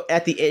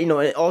 At the end,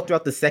 and all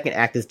throughout the second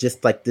act is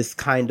just like this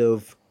kind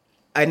of.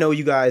 I know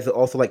you guys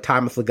also like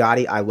Thomas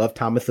Ligotti. I love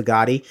Thomas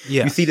Ligotti.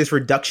 Yes. You see this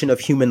reduction of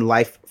human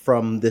life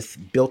from this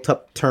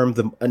built-up terms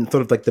and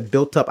sort of like the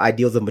built-up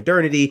ideals of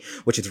modernity,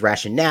 which is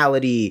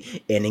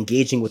rationality and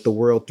engaging with the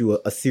world through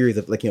a series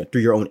of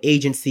through your own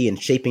agency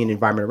and shaping an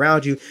environment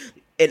around you.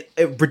 It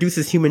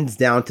reduces humans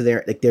down to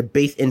their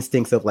base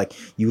instincts of like,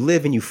 you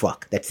live and you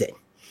fuck. That's it.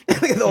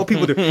 That's all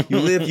people do. You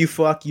live, you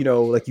fuck,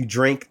 you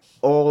drink,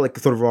 all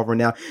sort of over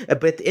now.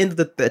 But at the end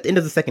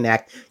of the second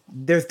act,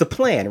 there's the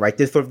plan, right?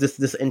 There's sort of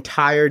this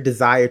entire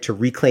desire to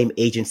reclaim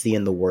agency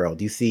in the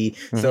world. You see,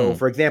 so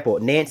for example,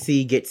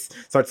 Nancy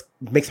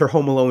makes her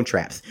Home Alone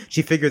traps.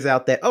 She figures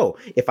out that,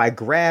 if I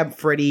grab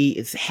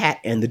Freddy's hat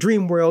in the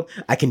dream world,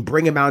 I can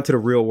bring him out into the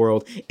real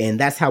world, and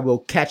that's how we'll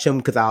catch him,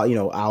 because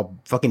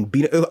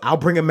I'll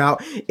bring him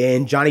out,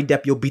 and Johnny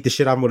Depp, you'll beat the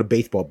shit out of him with a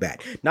baseball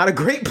bat. Not a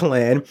great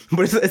plan,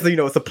 but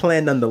it's a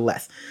plan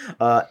nonetheless.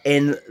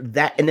 And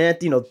then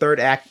at third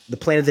act, the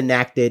plan is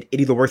enacted. It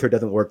either works or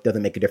doesn't work.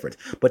 Doesn't make a difference.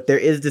 But there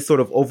is this sort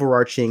of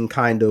overarching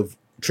kind of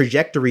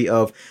trajectory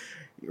of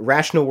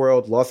rational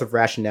world, loss of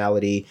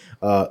rationality,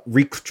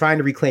 trying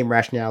to reclaim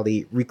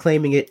rationality,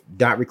 reclaiming it,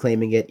 not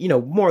reclaiming it,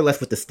 more or less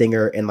with the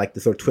stinger and like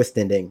the sort of twist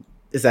ending.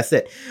 That's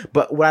it.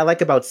 But what I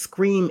like about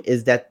Scream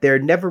is that there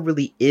never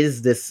really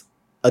is this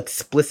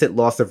explicit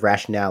loss of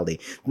rationality.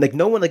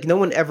 No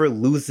one ever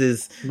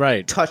loses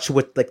touch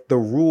with the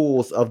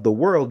rules of the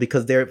world,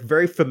 because they're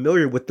very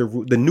familiar with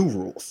the new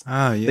rules.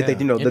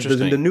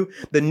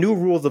 The new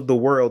rules of the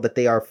world that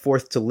they are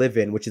forced to live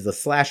in, which is a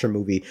slasher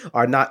movie,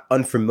 are not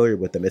unfamiliar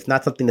with them. It's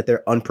not something that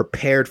they're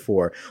unprepared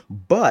for,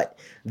 but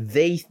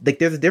there's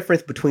a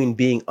difference between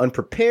being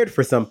unprepared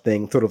for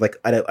something sort of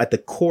at the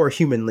core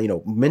human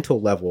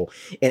mental level,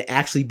 and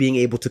actually being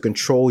able to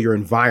control your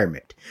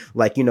environment.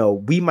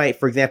 We might,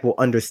 for example,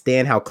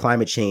 understand how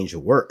climate change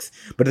works,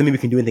 but it doesn't mean we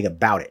can do anything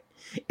about it.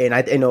 And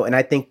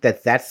I think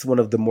that that's one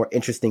of the more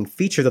interesting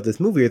features of this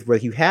movie, is where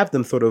you have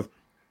them sort of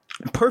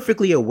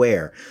perfectly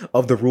aware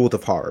of the rules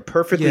of horror,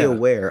 perfectly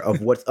aware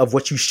of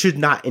what you should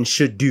not and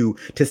should do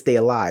to stay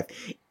alive.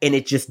 And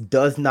it just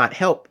does not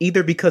help,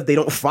 either because they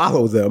don't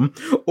follow them,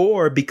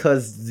 or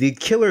because the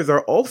killers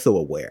are also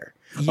aware.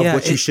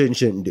 what you should and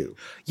shouldn't do.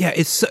 Yeah,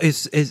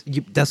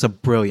 that's a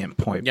brilliant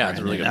point. Yeah, it's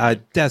a really Brandon.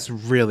 good That's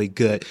really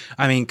good.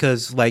 I mean,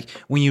 because like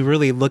when you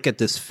really look at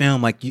this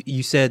film, like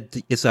you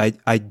said, it's an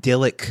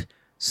idyllic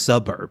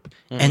suburb,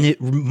 and it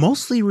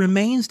mostly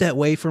remains that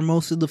way for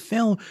most of the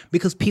film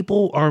because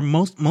people are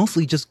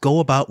mostly just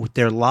go about with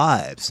their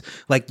lives.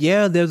 Like,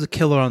 yeah, there's a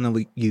killer on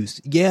the loose.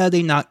 Yeah,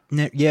 he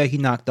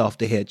knocked off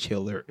the head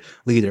killer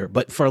leader,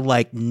 but for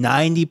like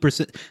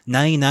 90%,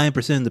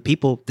 99% of the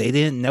people, they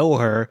didn't know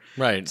her.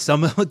 Right.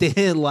 Some of them they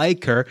didn't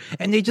like her,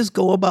 and they just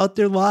go about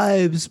their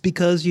lives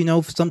because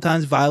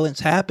sometimes violence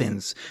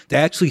happens. They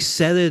actually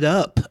set it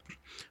up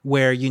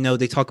where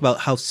they talk about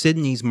how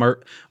Sydney's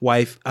mother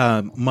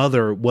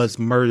was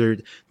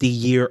murdered the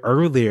year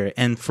earlier,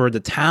 and for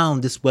the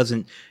town this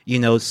wasn't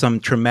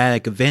some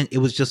traumatic event. It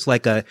was just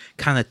like a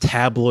kind of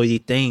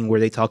tabloidy thing where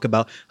they talk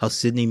about how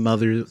Sydney's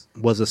mother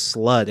was a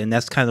slut, and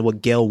that's kind of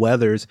what Gale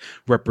Weathers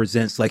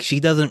represents. Like, she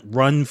doesn't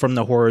run from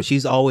the horror,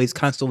 she's always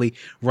constantly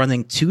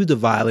running to the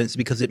violence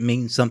because it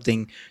means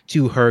something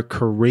to her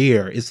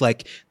career. It's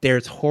like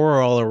there's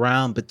horror all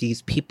around, but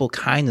these people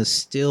kind of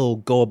still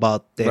go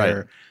about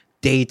their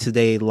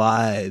day-to-day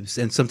lives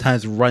and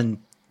sometimes run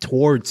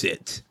towards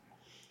it.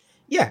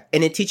 Yeah,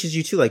 and it teaches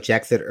you too, like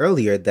Jack said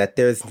earlier, that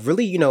there's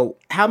really,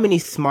 how many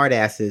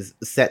smartasses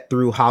set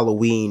through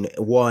Halloween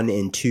 1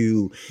 and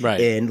 2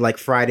 and like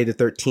Friday the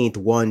 13th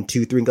 1,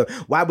 2, 3 and go.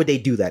 Why would they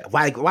do that?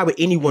 Why would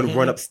anyone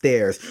run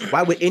upstairs?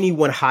 Why would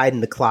anyone hide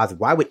in the closet?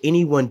 Why would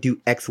anyone do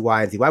X,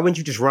 Y, and Z? Why wouldn't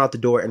you just run out the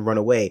door and run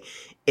away?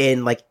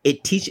 And like in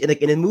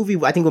a movie,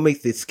 I think what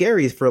makes it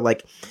scary is for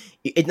like,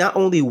 it not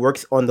only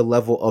works on the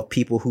level of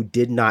people who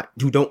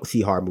don't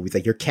see horror movies,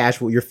 like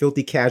your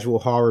filthy casual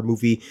horror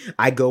movie.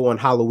 I go on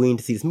Halloween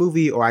to see this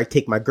movie, or I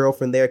take my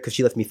girlfriend there because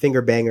she lets me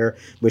finger bang her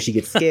when she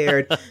gets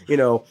scared, but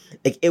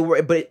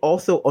it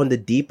also on the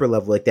deeper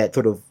level, like that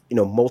sort of,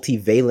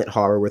 multivalent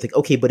horror where it's like,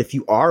 okay, but if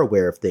you are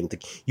aware of things,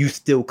 like, you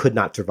still could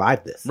not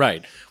survive this.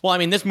 Right. Well, I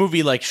mean, this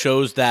movie like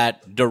shows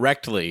that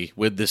directly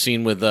with the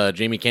scene with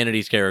Jamie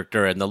Kennedy's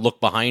character and the look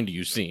behind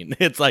you scene.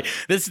 It's like,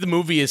 the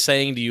movie is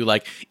saying to you,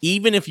 like,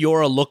 even if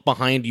you're a look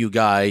behind you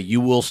guy, you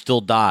will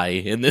still die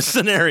in this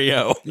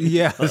scenario.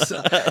 Yes.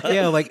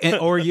 Yeah, like,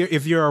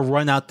 if you're a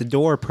run out the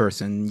door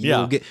person,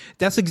 you'll get.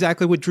 That's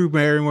exactly what Drew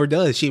Barrymore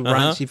does. She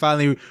runs. She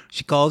tries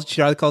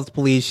to call the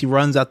police. She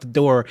runs out the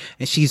door,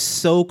 and she's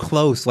so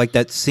close. Like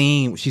that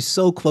scene, she's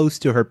so close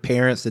to her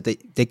parents that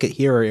they could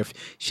hear her if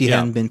she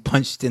hadn't been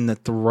punched in the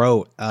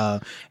throat,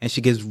 and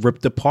she gets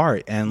ripped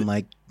apart, and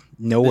like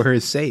nowhere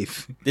is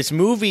safe. This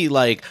movie,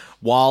 like,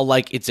 while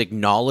like it's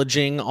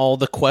acknowledging all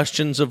the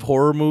questions of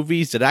horror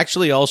movies, it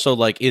actually also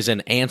like is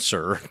an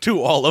answer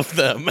to all of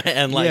them,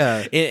 and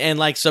like and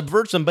like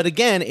subverts them, but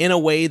again in a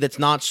way that's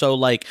not so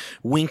like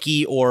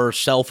winky or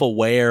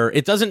self-aware.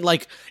 It doesn't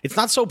like, it's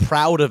not so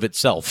proud of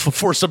itself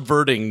for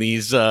subverting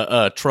these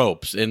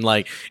tropes in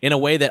a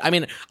way that, I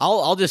mean,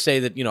 I'll just say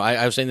that,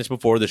 I was saying this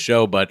before the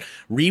show, but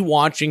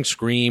rewatching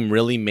Scream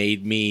really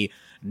made me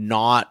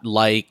not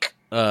like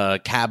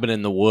Cabin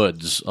in the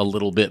Woods a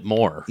little bit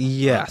more.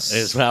 Yes.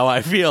 Is how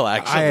I feel,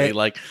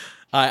 actually.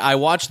 I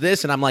watched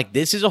this and I'm like,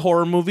 this is a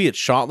horror movie. It's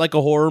shot like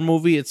a horror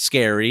movie. It's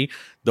scary.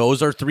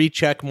 Those are 3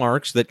 check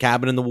marks that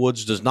Cabin in the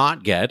Woods does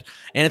not get.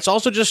 And it's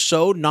also just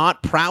so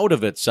not proud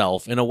of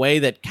itself in a way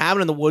that Cabin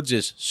in the Woods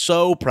is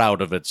so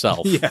proud of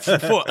itself. Yeah.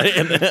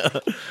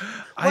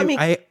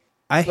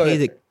 I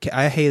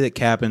hated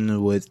Cabin in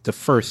the Woods the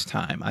first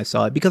time I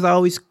saw it because I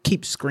always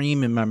keep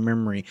Scream in my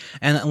memory.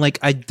 And like,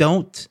 I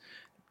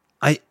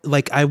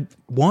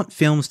want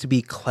films to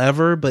be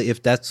clever, but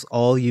if that's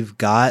all you've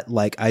got,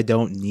 like, I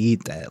don't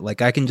need that.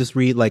 Like, I can just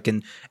read like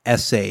an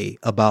essay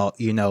about,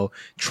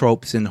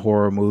 tropes in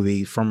horror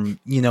movie from,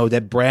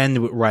 that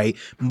Brandon would write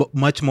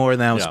much more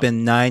than I would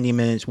spend 90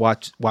 minutes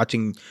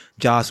watching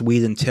Joss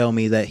Whedon tell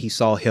me that he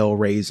saw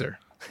Hellraiser.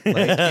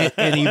 Like,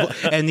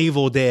 and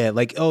Evil Dead.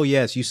 Like, oh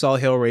yes, you saw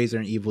Hellraiser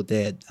and Evil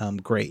Dead.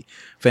 Great,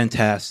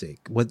 fantastic.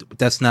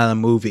 That's not a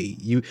movie.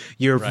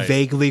 You're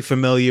vaguely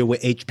familiar with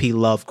H.P.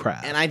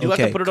 Lovecraft, and I do have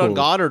to put it on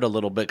Goddard a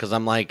little bit because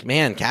I'm like,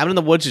 man, Cabin in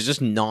the Woods is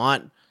just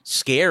not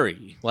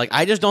scary. Like,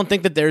 I just don't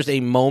think that there's a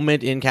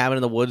moment in Cabin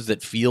in the Woods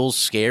that feels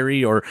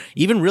scary or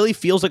even really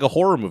feels like a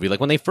horror movie. Like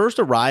when they first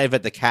arrive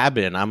at the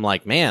cabin, I'm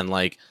like, man,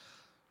 like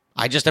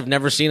I just have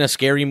never seen a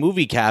scary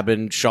movie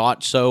cabin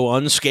shot so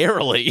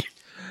unscarily.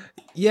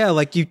 Yeah,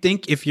 like you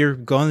think if you're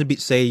going to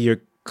say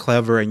you're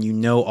clever and you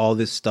know all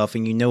this stuff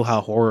and you know how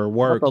horror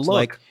works,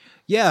 like,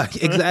 yeah,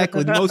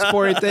 exactly. The most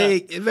important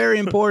thing, very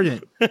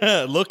important.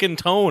 Look and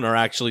tone are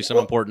actually some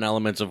important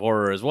elements of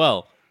horror as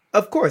well.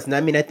 Of course, and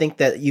I mean, I think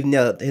that you've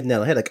nailed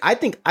the head. Like,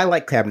 I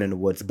like Cabin in the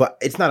Woods, but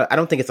it's not. I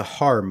don't think it's a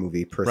horror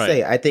movie per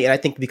se. I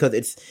think because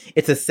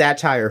it's a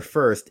satire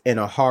first and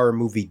a horror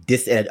movie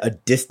at a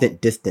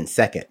distant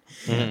second,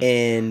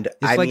 and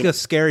it's like a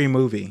scary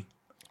movie.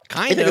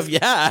 Kind of,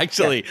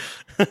 actually.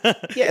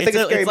 Yeah,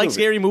 it's like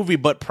Scary Movie,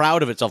 but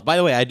proud of itself. By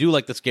the way, I do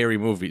like the scary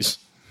movies.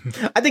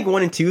 I think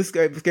 1 and 2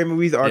 scary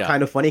movies are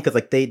kind of funny because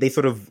like they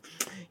sort of,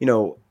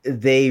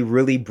 they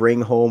really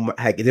bring home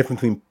like a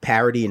difference between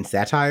parody and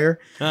satire.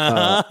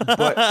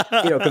 But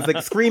because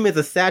like Scream is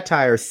a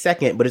satire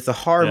second, but it's a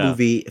horror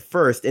movie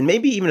first, and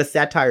maybe even a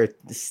satire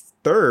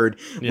third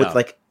with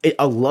like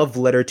a love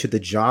letter to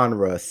the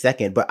genre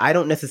second. But I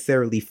don't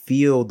necessarily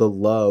feel the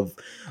love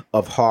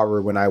of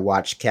horror when I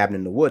watch Cabin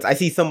in the Woods. I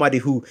see somebody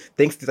who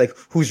thinks like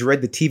who's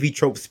read the TV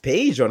tropes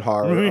page on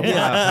horror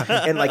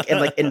and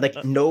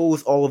like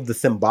knows all of the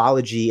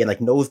symbology and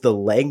like knows the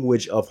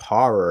language of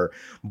horror,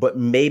 but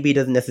maybe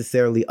doesn't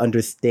necessarily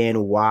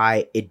understand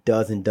why it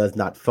does and does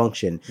not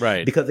function.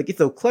 Right. Because like it's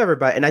so clever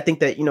about it. And I think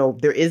that,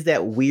 there is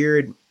that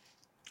weird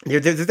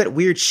there's that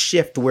weird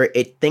shift where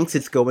it thinks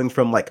it's going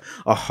from like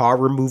a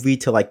horror movie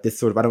to like this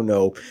sort of, I don't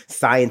know,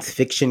 science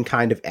fiction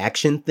kind of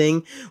action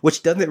thing,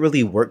 which doesn't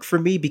really work for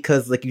me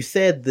because like you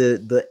said,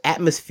 the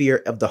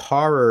atmosphere of the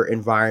horror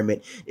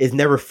environment is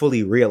never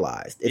fully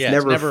realized. It's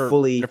never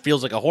fully... It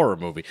feels like a horror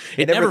movie.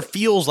 It never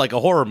feels like a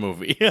horror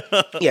movie.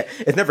 Yeah,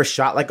 it's never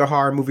shot like a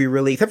horror movie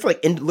really, except for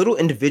like little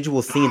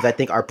individual scenes I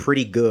think are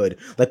pretty good.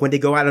 Like when they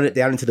go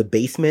down into the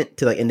basement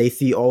to like, and they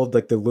see all of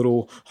like the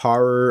little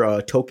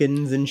horror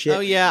tokens and shit. Oh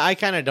yeah. I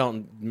kind of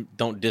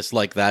don't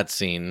dislike that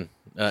scene.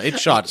 It's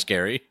shot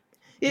scary.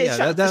 Yeah, it's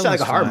shot like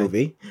a horror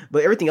movie,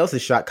 but everything else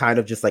is shot kind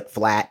of just like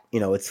flat.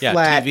 It's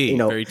flat. TV,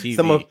 very TV.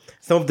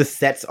 Some of the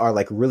sets are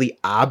like really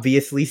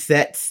obviously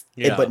sets,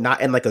 but not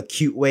in like a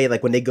cute way.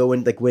 Like when they go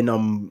in, like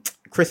when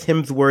Chris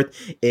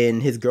Hemsworth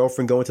and his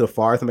girlfriend go into the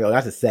forest, I'm like, oh,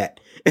 that's a set.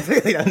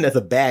 That's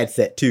a bad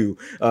set too.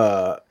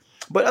 But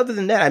other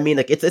than that, I mean,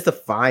 like it's a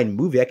fine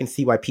movie. I can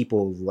see why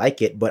people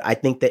like it, but I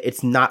think that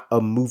it's not a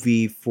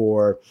movie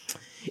for.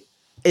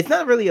 It's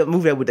not really a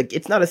movie that would like.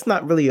 It's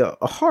not really a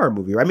horror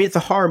movie. I mean, it's a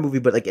horror movie,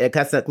 but like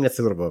that's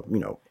sort of a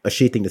a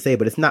shitty thing to say.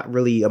 But it's not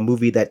really a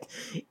movie that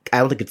I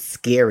don't think it'd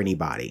scare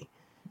anybody.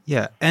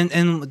 Yeah, and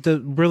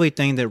the really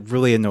thing that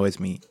really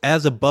annoys me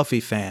as a Buffy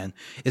fan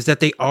is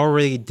that they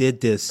already did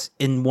this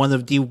in one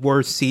of the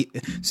worst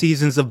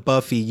seasons of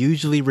Buffy,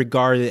 usually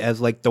regarded as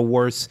like the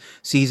worst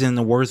season,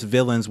 the worst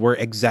villains were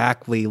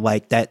exactly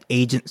like that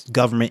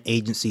government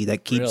agency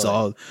that keeps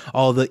all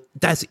the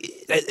that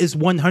is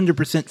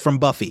 100% from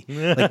Buffy.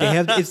 Like they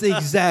have it's the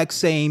exact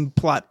same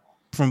plot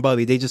from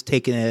Buffy. They just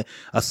taken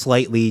a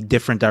slightly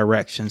different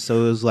direction.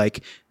 So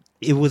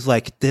it was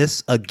like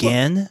this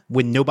again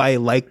when nobody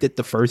liked it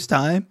the first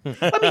time.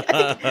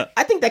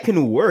 I think that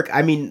can work.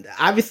 I mean,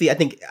 obviously, I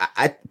think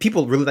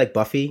people really like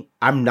Buffy.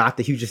 I'm not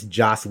the hugest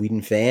Joss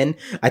Whedon fan.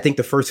 I think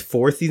the first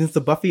 4 seasons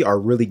of Buffy are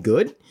really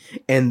good.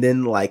 And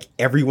then, like,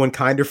 everyone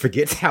kind of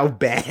forgets how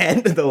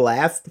bad the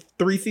last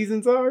 3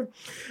 seasons are.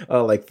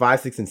 Like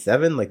 5, 6, and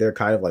 7. Like, they're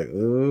kind of like,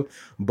 ooh.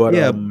 But,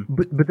 yeah,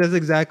 but that's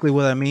exactly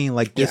what I mean.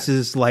 Like, this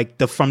is like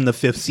from the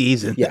 5th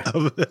season. Yeah.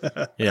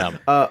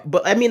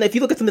 But, I mean, if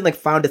you look at something like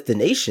Final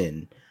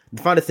Destination,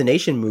 the Final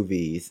Destination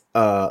movies,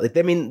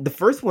 the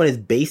first one is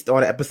based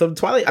on an episode of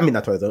Twilight. I mean,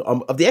 not Twilight,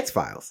 of the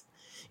X-Files.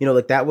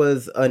 Like that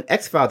was an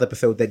X-Files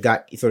episode that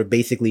got sort of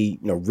basically,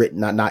 written,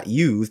 not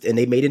used, and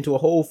they made into a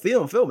whole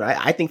film. And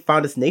I think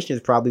Final Destination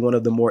is probably one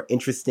of the more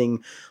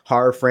interesting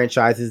horror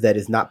franchises that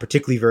is not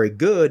particularly very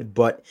good,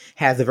 but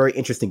has a very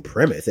interesting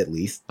premise, at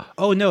least.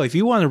 Oh, no, if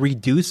you want to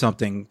redo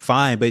something,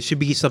 fine, but it should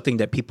be something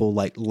that people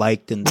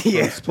liked in the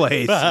first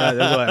place.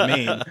 That's what I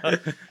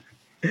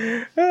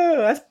mean.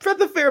 That's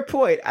a fair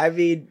point. I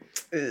mean,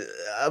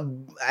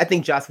 I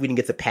think Joss Whedon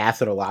gets a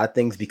pass on a lot of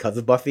things because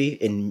of Buffy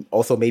and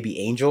also maybe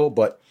Angel,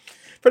 but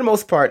for the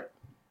most part,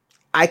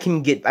 I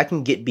can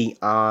get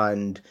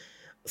beyond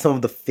some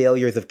of the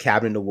failures of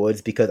Cabin in the Woods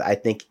because I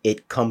think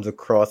it comes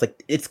across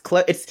like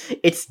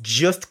it's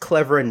just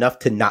clever enough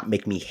to not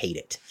make me hate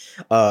it.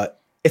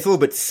 It's a little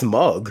bit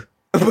smug,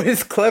 but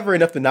it's clever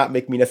enough to not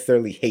make me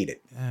necessarily hate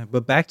it.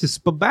 But back to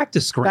Scream. Back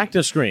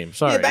to Scream.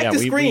 Sorry, back to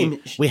Scream.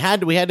 We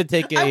had to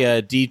take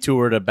a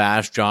detour to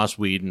bash Joss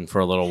Whedon for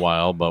a little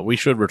while, but we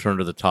should return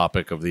to the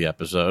topic of the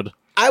episode.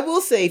 I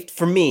will say,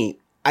 for me,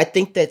 I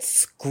think that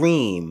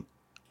Scream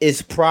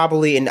is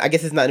probably, and I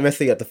guess it's not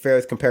necessarily the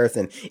fairest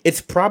comparison,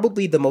 it's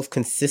probably the most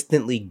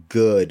consistently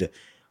good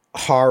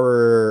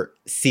horror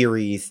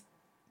series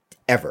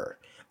ever.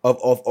 Of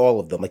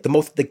all of them, like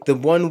the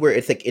one where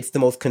it's like it's the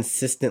most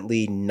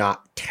consistently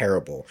not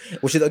terrible,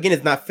 which is again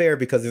is not fair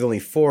because there's only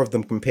 4 of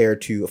them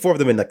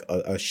in like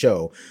a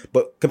show,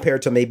 but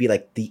compared to maybe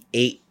like the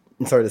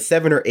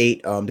 7 or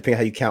 8, depending on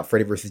how you count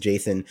Freddy vs.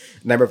 Jason,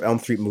 Nightmare on Elm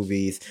Street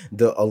movies,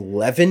 the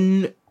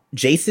 11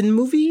 Jason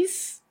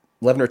movies,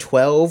 11 or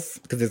 12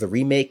 because there's a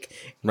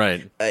remake,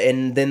 right?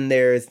 And then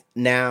there's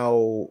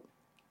now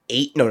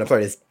 8. No, I'm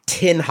sorry, there's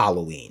 10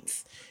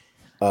 Halloweens.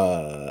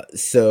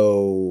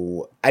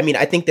 So, I mean,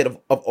 I think that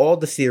of all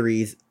the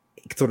series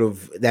sort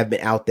of that have been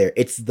out there,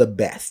 it's the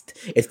best.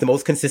 It's the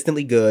most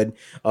consistently good.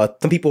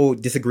 Some people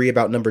disagree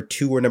about number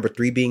 2 or number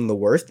 3 being the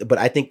worst, but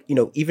I think,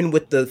 even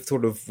with the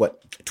sort of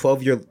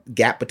 12-year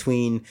gap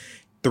between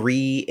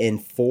 3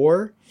 and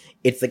 4,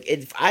 it's like,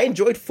 I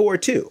enjoyed 4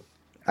 too.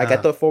 Like, I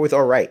thought 4 was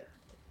all right.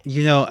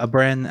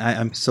 Brandon,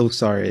 I'm so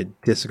sorry to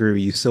disagree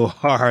with you so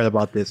hard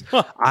about this.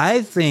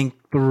 I think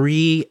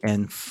 3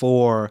 and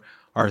 4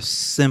 are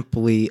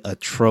simply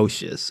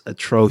atrocious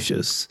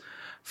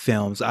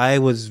films.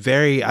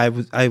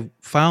 I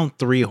found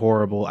 3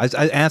 horrible.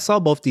 I saw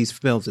both these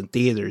films in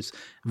theaters.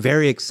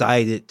 Very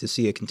excited to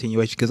see a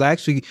continuation because I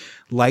actually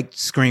liked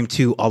Scream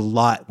 2 a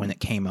lot when it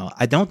came out.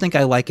 I don't think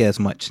I like it as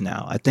much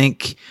now. I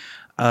think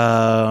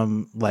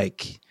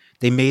like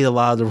they made a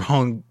lot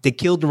of they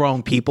killed the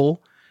wrong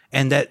people,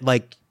 and that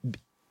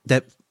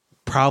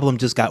problem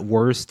just got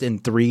worse in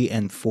 3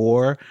 and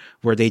 4,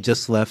 where they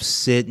just left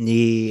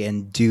Sydney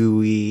and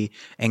Dewey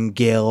and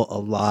Gail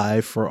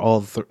alive for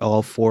all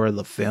 4 of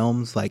the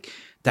films. Like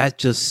it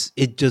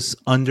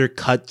just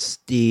undercuts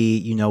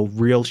the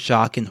real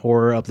shock and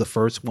horror of the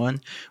first one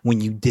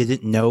when you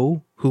didn't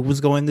know who was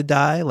going to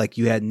die. Like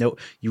you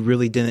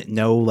really didn't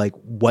know like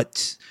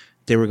what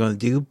they were going to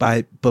do.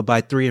 But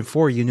by 3 and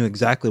 4, you knew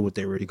exactly what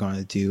they were going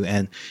to do,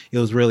 and it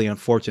was really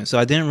unfortunate. So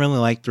I didn't really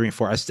like 3 and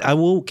 4. I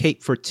will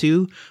cape for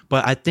 2,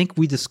 but I think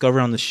we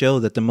discovered on the show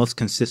that the most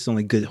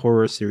consistently good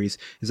horror series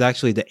is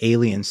actually the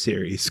Alien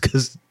series,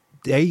 because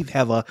they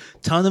have a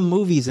ton of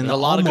movies and a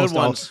lot of good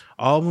ones.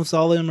 Almost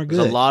all of them are good.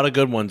 There's a lot of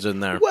good ones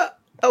in there. Well,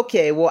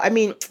 okay. Well, I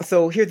mean,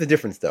 so here's the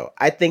difference, though.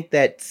 I think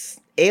that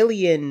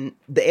the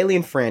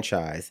Alien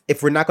franchise,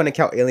 if we're not going to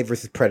count Alien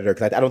versus Predator,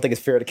 because I don't think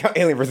it's fair to count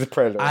Alien versus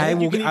Predator. I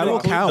will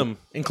count them.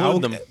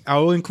 Include them. I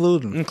will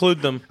include them.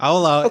 Include them. I'll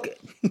allow it.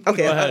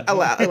 Okay.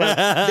 Allow.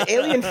 The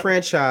Alien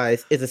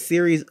franchise is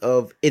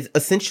is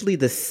essentially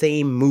the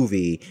same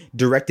movie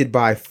directed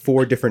by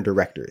 4 different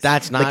directors.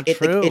 That's not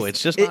true.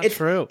 It's just not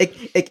true.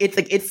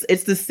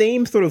 It's the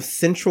same sort of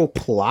central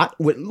plot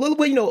with a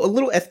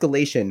little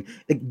escalation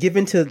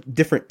given to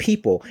different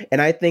people.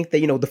 And I think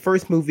that the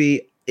first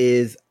movie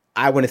is,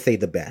 I want to say,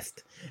 the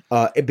best.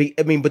 But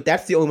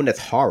that's the only one that's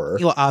horror.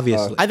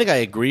 Obviously. I think I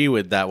agree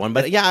with that one.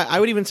 But yeah, I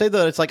would even say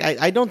that it's like,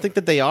 I don't think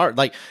that they are.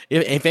 Like,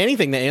 if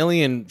anything, the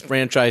Alien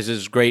franchise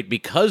is great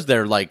because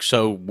they're like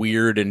so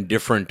weird and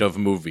different of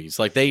movies.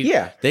 Like they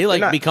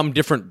become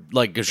different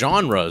like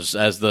genres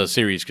as the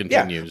series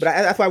continues. Yeah,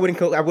 but that's why I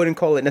wouldn't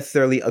call it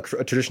necessarily a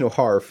traditional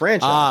horror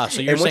franchise.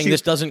 So you're saying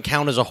this doesn't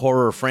count as a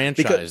horror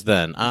franchise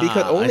then?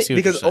 Because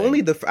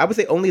I would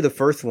say only the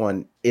first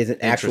one is an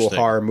actual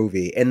horror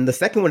movie, and the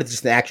second one is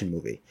just an action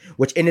movie,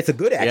 and it's a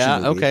good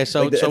action movie. Okay.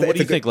 So what do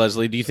you think,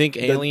 Leslie? Do you think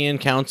Alien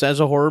counts as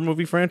a horror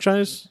movie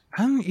franchise?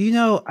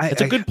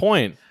 It's a good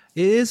point.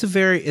 It's a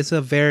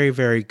very,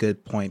 very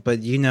good point. But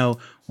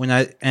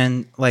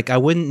I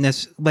wouldn't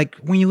necessarily,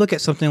 when you look at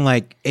something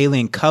like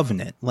Alien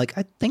Covenant,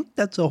 I think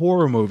that's a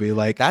horror movie.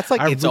 That's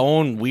its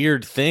own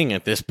weird thing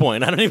at this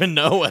point. I don't even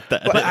know what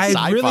that is.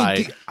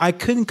 But I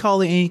couldn't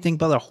call it anything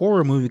but a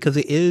horror movie because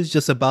it is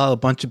just about a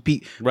bunch of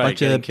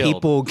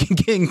people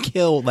getting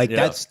killed.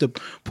 That's the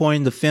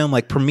point of the film.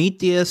 Like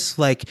Prometheus,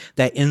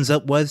 that ends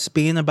up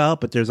being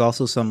about, but there's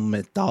also some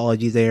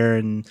mythology there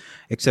and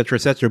et cetera,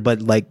 et cetera.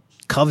 But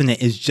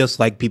Covenant is just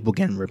people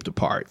getting ripped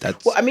apart.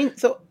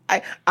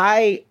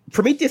 I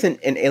Prometheus and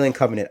Alien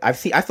Covenant, I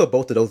saw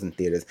both of those in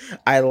theaters.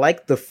 I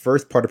liked the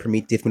first part of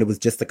Prometheus when it was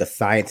just a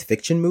science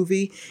fiction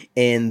movie,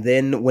 and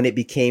then when it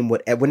became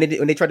when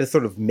they tried to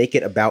sort of make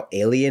it about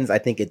aliens, I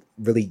think it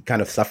really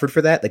kind of suffered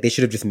for that. They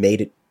should have just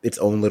made it its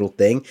own little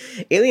thing.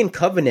 Alien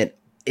Covenant,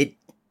 it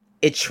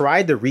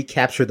tried to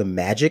recapture the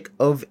magic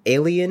of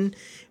Alien,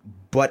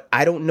 but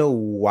I don't know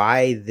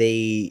why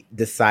they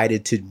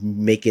decided to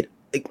make it.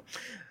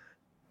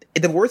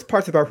 The worst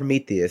parts about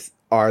Prometheus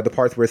are the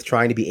parts where it's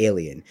trying to be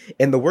alien,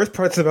 and the worst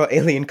parts about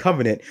Alien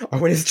Covenant are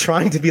when it's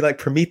trying to be like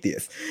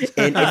Prometheus.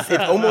 And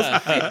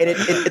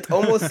it's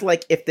almost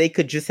like if they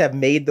could just have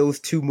made those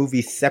 2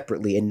 movies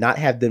separately and not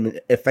have them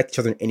affect each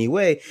other in any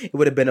way, it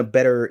would have been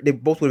they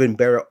both would have been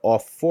better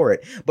off for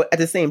it. But at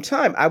the same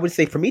time, I would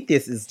say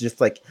Prometheus is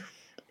just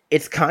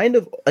it's kind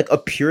of like a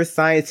pure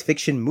science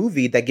fiction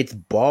movie that gets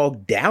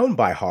bogged down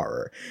by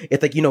horror.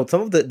 It's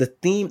some of the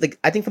themes,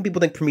 I think some people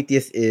think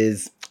Prometheus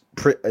is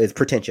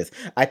pretentious.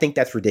 I think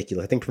that's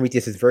ridiculous. I think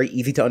Prometheus is very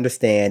easy to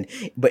understand,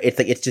 but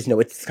it's just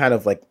it's kind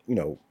of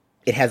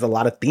it has a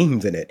lot of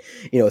themes in it.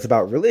 It's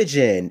about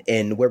religion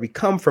and where we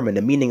come from and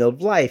the meaning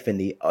of life and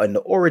the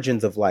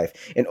origins of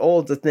life and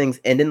all the things.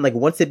 And then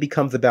once it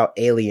becomes about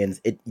aliens,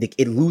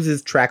 it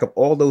loses track of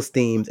all those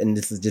themes, and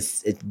this is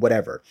just it's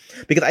whatever.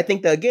 Because I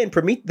think that again,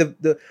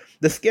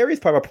 the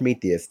scariest part about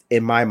Prometheus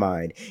in my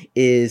mind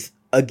is,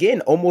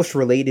 again, almost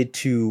related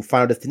to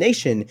Final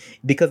Destination,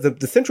 because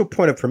the central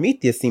point of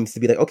Prometheus seems to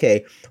be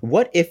okay,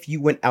 what if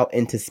you went out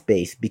into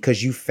space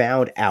because you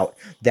found out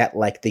that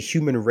the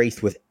human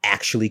race was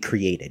actually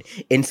created?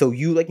 And so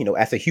you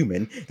as a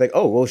human,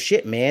 oh, well,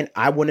 shit, man,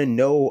 I want to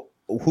know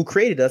who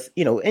created us,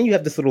 and you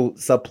have this little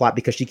subplot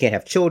because she can't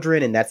have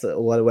children, and that's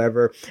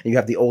whatever. And you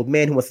have the old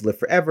man who wants to live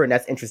forever, and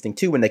that's interesting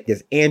too. And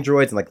there's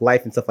androids and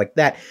life and stuff like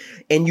that.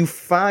 And you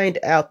find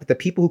out that the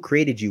people who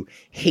created you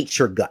hate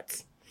your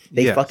guts.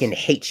 They Yes. fucking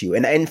hate you.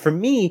 And for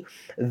me,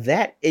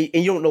 that, and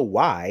you don't know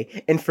why.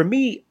 And for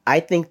me,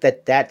 I think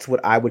that that's what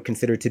I would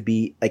consider to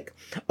be like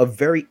a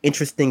very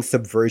interesting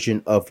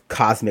subversion of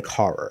cosmic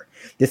horror.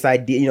 This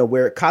idea,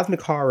 where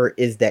cosmic horror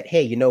is that,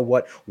 hey, you know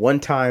what? One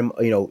time,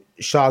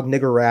 Shog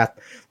Niggurath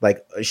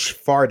like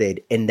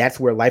farted, and that's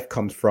where life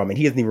comes from, and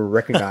he doesn't even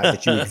recognize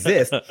that you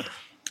exist.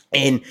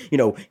 And,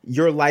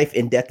 your life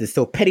and death is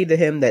so petty to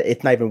him that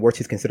it's not even worth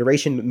his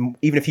consideration,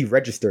 even if he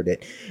registered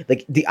it.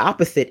 Like, the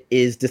opposite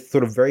is this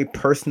sort of very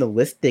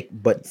personalistic,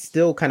 but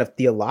still kind of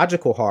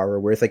theological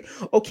horror, where it's like,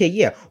 okay,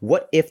 yeah,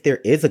 what if there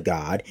is a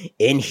God,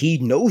 and he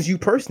knows you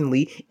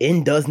personally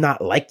and does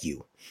not like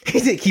you?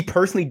 He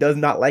personally does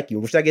not like you,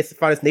 which I guess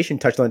Finest Nation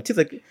touched on it too. It's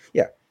like,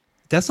 yeah.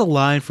 That's a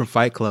line from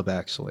Fight Club,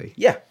 actually.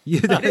 Yeah.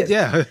 Yeah.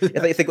 Yeah.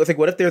 It's like,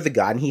 what if there's a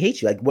God and he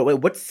hates you? Like,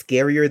 what's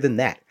scarier than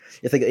that?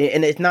 It's like,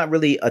 and it's not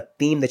really a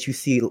theme that you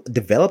see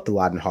developed a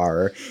lot in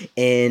horror.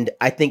 And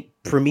I think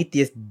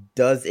Prometheus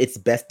does its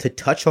best to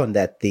touch on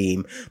that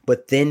theme,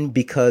 but then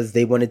because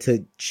they wanted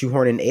to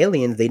shoehorn in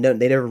aliens, they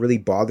never really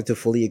bothered to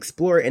fully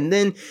explore it. And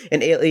then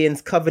in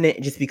Aliens Covenant,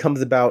 it just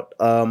becomes about,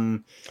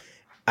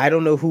 I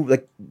don't know who,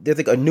 like, there's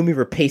like a Noomi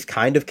Rapace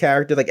kind of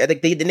character. Like, I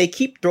think they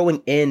keep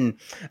throwing in,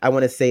 I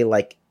want to say,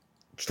 like,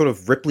 sort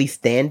of Ripley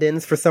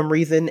stand-ins for some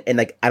reason, and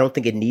like I don't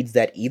think it needs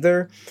that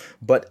either.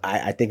 But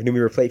I think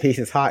Noomi Rapace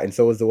is hot, and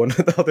so is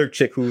the other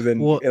chick who's in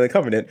the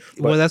Covenant.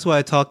 Well, that's why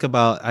I talk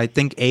about. I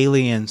think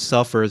Alien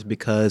suffers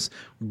because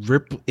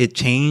it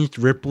changed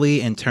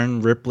Ripley and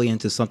turned Ripley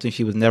into something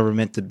she was never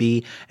meant to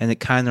be, and it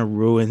kind of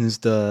ruins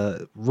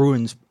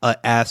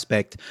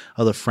aspect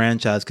of the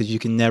franchise because you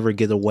can never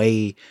get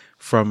away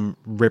from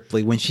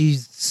Ripley when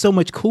she's so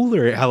much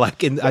cooler. I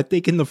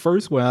think in the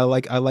first one, I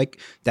like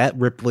that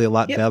Ripley a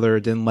lot better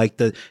than like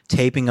the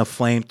taping a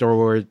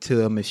flamethrower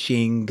to a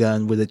machine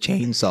gun with a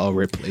chainsaw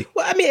Ripley.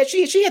 Well, I mean,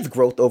 she has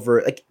growth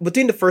over, like,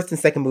 between the first and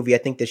second movie. I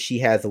think that she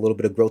has a little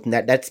bit of growth, and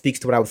that speaks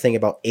to what I was saying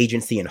about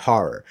agency and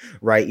horror,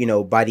 right?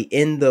 By the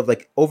end of,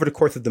 like, over the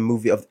course of the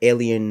movie of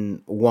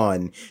Alien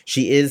 1,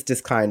 she is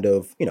this kind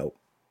of,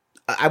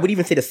 I would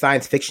even say the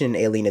science fiction in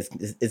Alien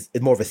is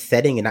more of a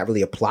setting and not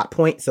really a plot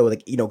point. So,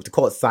 like, to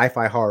call it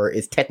sci-fi horror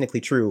is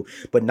technically true,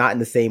 but not in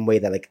the same way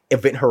that, like,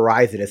 Event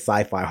Horizon is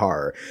sci-fi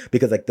horror,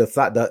 because, like,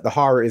 the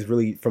horror is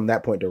really from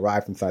that point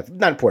derived from sci-fi.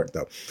 Not important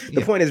though.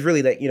 The point is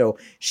really that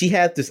she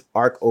has this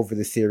arc over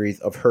the series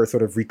of her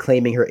sort of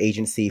reclaiming her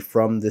agency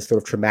from this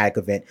sort of traumatic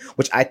event,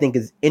 which I think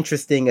is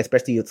interesting,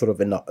 especially sort of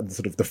in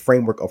the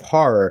framework of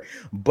horror.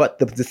 But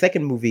the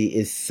second movie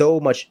is so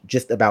much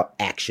just about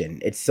action.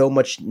 It's so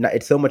much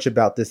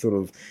about this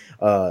sort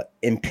of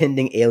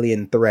impending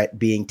alien threat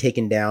being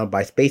taken down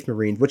by Space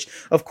Marines, which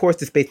of course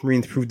the Space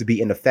Marines proved to be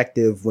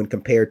ineffective when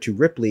compared to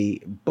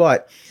Ripley,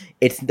 but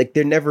it's like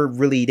they never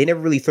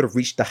really sort of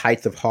reached the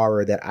heights of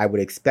horror that I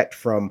would expect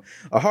from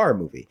a horror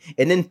movie.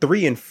 And then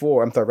 3 and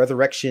 4,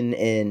 Resurrection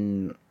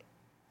and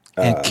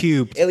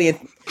Cubed.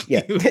 Aliens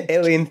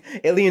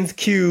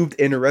Cubed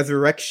and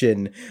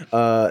Resurrection,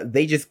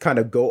 they just kind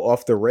of go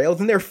off the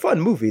rails, and they're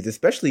fun movies,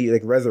 especially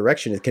like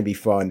Resurrection. It can be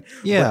fun,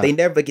 but they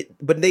never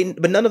but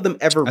none of them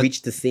ever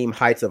reach the same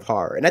heights of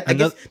horror. And I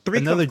guess 3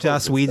 another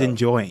Joss Whedon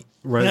joint.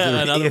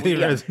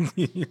 The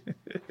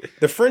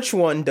French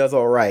one does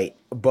all right,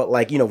 but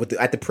like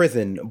at the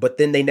prison. But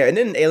then and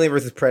then Alien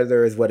versus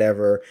Predator is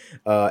whatever.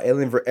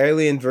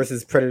 Alien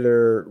versus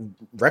Predator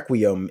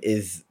Requiem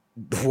is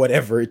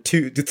whatever,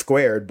 two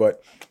squared.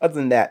 But other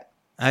than that,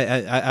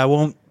 I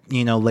won't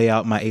lay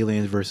out my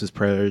Aliens versus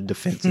Predator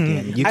defense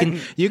again.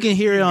 You can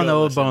hear it on the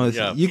old bonus.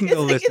 Yeah. You can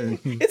go listen.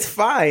 It's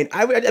fine.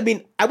 I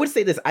would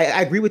say this.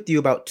 I agree with you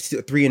about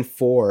 3 and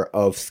 4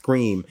 of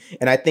Scream,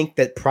 and I think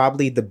that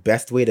probably the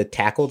best way to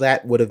tackle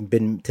that would have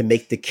been to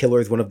make the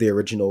killers one of the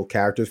original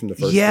characters from the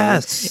first.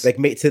 Yes,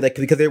 film.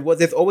 Because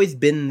there's always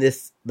been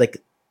this like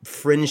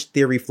fringe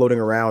theory floating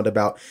around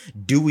about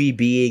Dewey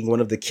being one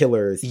of the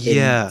killers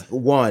in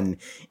 1,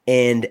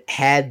 and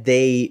had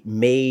they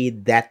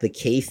made that the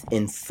case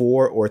in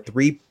 4 or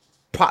 3,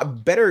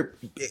 better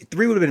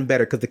 3 would have been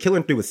better, because the killer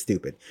in 3 was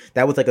stupid.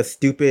 That was like a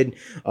stupid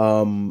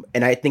and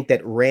I think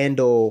that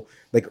Randall,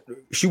 like,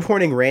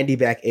 shoehorning Randy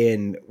back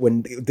in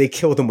when they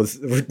killed him was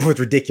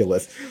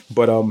ridiculous.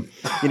 But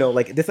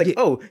like this, like,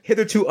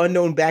 hitherto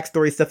unknown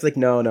backstory stuff's like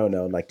no,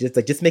 like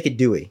just make it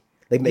Dewey.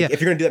 Like, if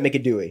you're gonna do that, make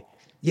it Dewey.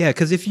 Yeah,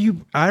 because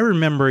I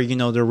remember,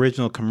 the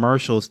original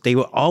commercials, they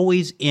would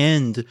always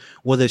end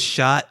with a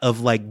shot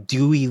of like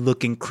Dewey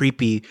looking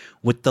creepy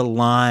with the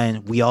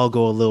line, "We all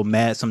go a little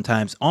mad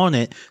sometimes" on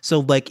it. So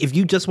like, if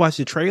you just watch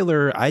the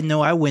trailer, I know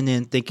I went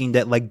in thinking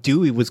that like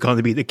Dewey was going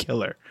to be the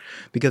killer,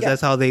 because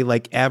that's how they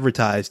like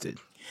advertised it.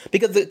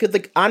 Because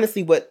like,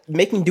 honestly, what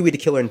making Dewey the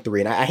killer in 3,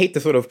 and I hate to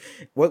sort of,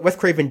 Wes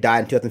Craven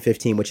died in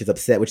 2015, which is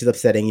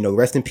upsetting.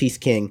 Rest in peace,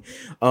 King.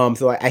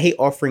 So I hate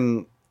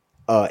offering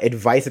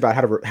advice about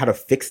how to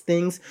fix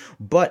things.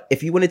 But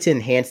if you wanted to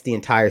enhance the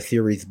entire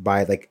series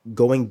by like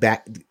going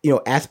back,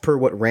 as per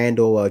what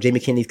Randall,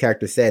 Jamie Kenney's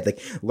character said,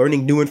 like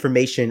learning new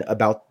information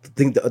about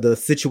the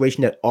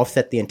situation that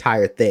offset the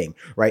entire thing,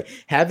 right?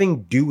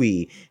 Having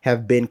Dewey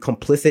have been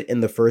complicit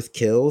in the first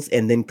kills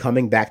and then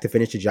coming back to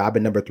finish the job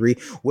in number 3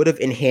 would have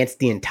enhanced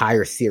the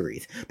entire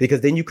series,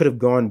 because then you could have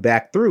gone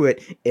back through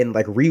it and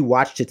like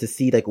rewatched it to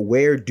see like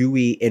where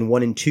Dewey in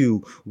 1 and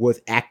 2 was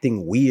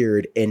acting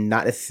weird and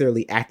not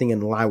necessarily acting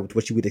in line with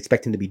what you would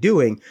expect him to be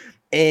doing.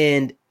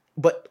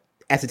 But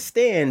as it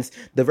stands,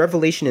 the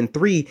revelation in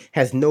 3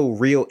 has no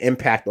real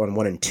impact on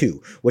 1 and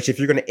 2, which if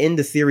you're going to end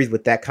the series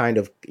with that kind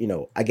of,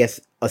 I guess,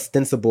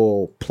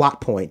 ostensible plot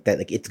point that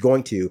like it's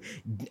going to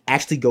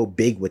actually go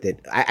big with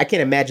it. I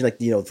can't imagine like,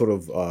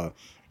 the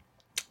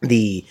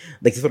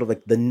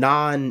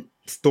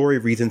non-story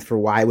reasons for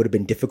why it would have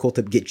been difficult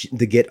to get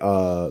David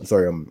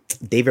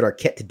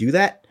Arquette to do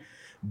that.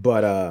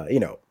 But,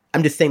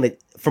 I'm just saying that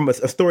from a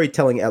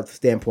storytelling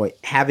standpoint,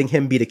 having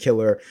him be the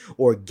killer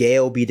or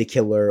Gale be the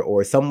killer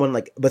or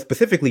someone but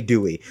specifically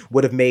Dewey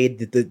would have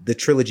made the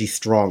trilogy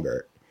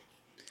stronger.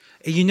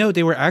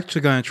 They were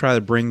actually going to try to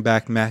bring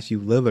back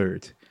Matthew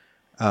Lillard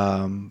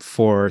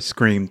for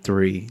Scream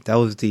 3. That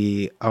was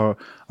the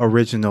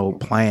original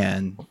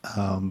plan,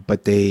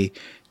 but they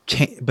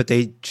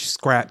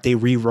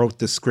rewrote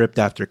the script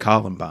after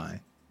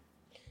Columbine.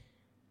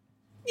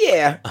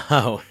 Yeah.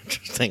 Oh,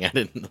 interesting. I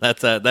didn't.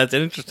 That's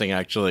interesting,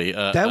 actually.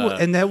 That would have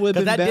been that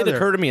better. did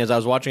occur to me as I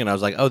was watching it. I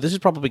was like, oh, this is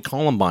probably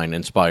Columbine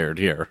inspired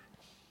here.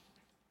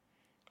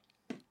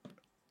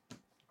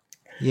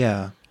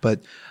 Yeah,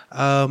 but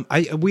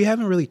we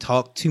haven't really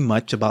talked too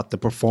much about the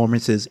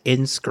performances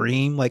in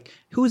Scream. Like,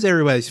 who is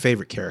everybody's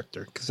favorite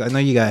character? Because I know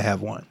you gotta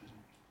have one.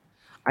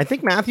 I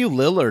think Matthew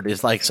Lillard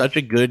is like such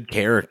a good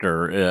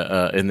character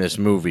in this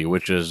movie,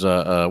 which is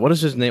what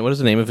is his name? What is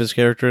the name of his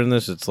character in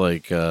this? It's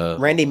like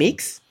Randy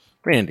Meeks.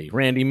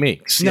 Randy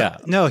Meeks.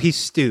 No, he's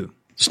Stu.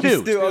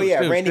 Stu. Oh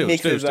yeah, Randy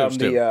Meeks is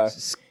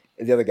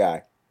the other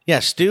guy. Yeah,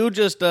 Stu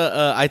just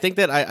I think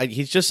that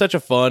he's just such a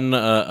fun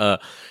I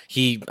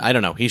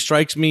don't know, he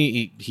strikes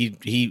me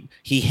he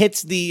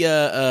hits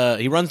the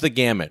he runs the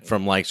gamut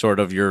from like sort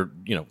of your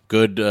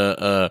good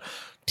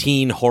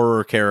teen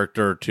horror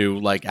character to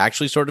like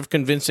actually sort of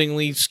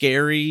convincingly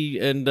scary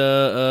and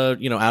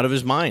out of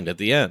his mind at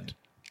the end.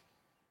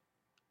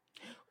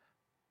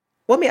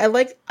 Well, I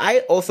mean, I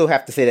also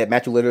have to say that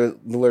Matthew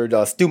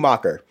Lillard, Stu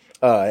Macher,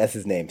 that's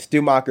his name.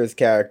 Stu Macher's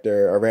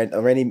character, Matthew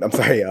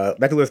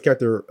Lillard's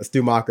character,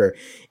 Stu Macher,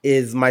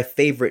 is my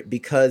favorite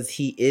because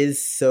he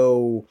is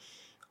so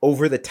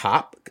over the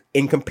top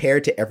in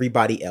compared to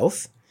everybody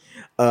else.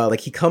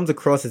 Like he comes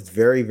across as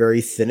very,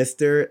 very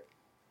sinister,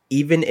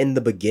 even in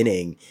the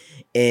beginning.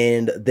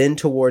 And then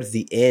towards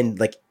the end,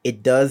 like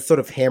it does sort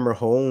of hammer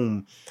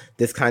home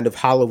this kind of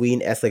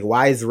Halloween-esque, like,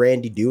 why is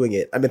Randy doing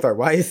it?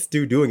 Why is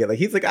Stu doing it? Like,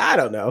 he's like, I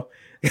don't know.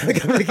 He's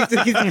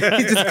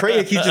just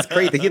crazy. He's just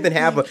crazy. He didn't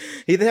have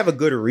a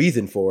good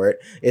reason for it.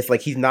 It's like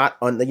he's not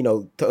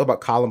talk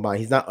about Columbine.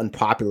 He's not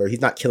unpopular.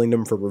 He's not killing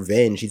them for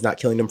revenge. He's not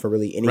killing them for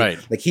really any. Right.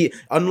 Like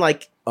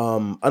unlike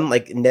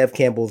Neve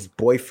Campbell's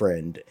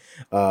boyfriend.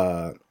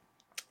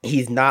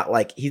 He's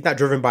not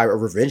driven by a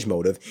revenge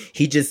motive.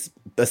 He just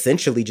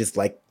essentially just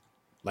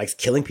likes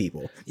killing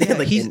people.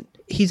 Yeah,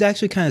 he's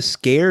actually kind of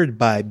scared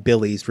by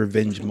Billy's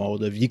revenge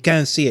motive. You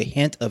kind of see a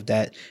hint of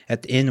that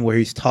at the end where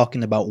he's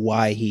talking about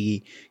why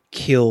he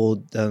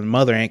killed the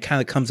mother, and it kind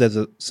of comes as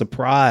a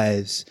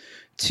surprise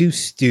to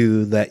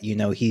Stu that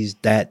he's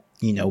that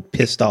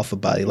pissed off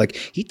about it. Like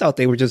he thought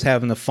they were just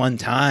having a fun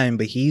time,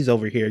 but he's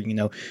over here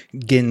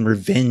getting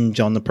revenge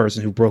on the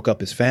person who broke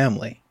up his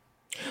family.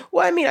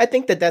 Well, I mean, I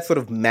think that sort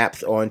of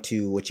maps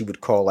onto what you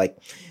would call like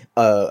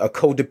a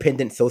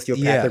codependent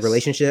sociopathic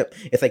relationship.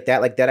 It's like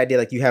that idea,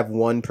 like you have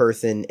one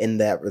person in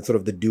that sort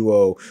of the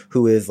duo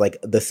who is like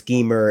the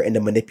schemer and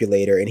the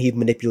manipulator, and he's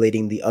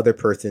manipulating the other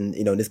person,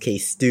 in this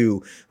case,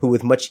 Stu, who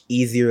is much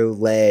easier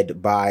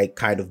led by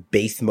kind of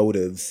base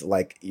motives.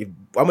 Like, I'm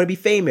going to be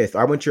famous,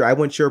 or I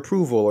want your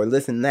approval, or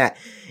listen, that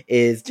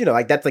is,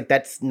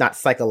 that's not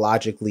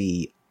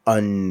psychologically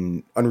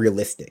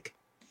unrealistic.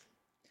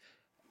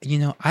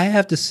 I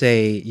have to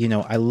say,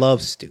 I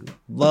love Stu.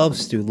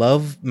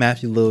 Love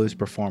Matthew Lillard's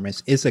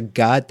performance. It's a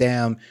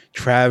goddamn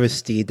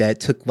travesty that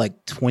took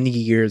like 20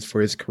 years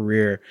for his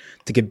career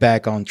to get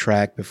back on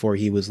track before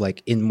he was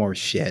like in more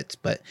shit.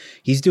 But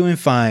he's doing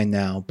fine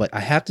now. But I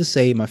have to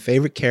say my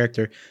favorite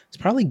character is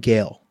probably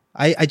Gale.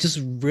 I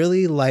just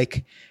really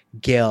like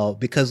Gale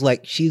because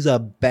like she's a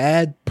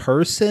bad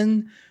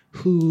person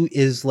who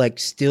is like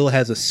still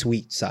has a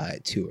sweet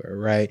side to her,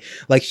 right?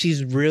 Like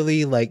she's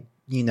really like,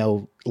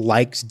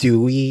 likes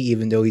Dewey,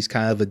 even though he's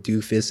kind of a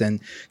doofus and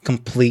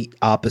complete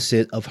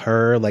opposite of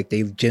her. Like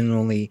they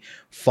genuinely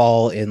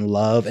fall in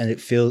love, and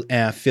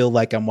I feel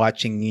like I'm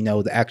watching,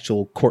 the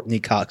actual Courtney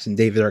Cox and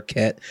David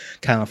Arquette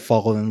kind of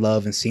fall in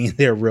love and seeing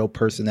their real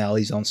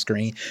personalities on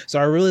screen. So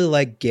I really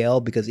like Gale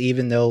because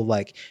even though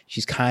like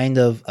she's kind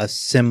of a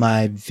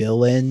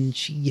semi-villain,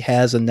 she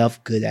has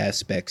enough good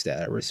aspects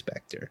that I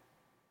respect her.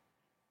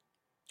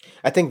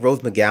 I think Rose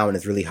McGowan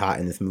is really hot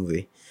in this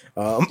movie.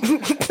 How?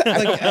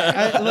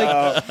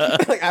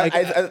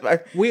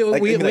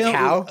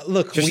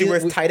 Look, she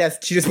wears tight ass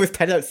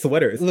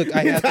sweaters. Look,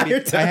 I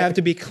have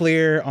to be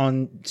clear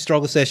on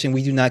Struggle Session.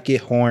 We do not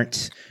get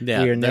horned.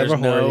 Yeah, we are never there's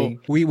horny.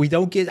 We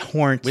don't get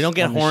horned. We don't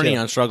get on the horny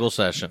show. on Struggle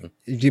Session.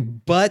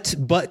 But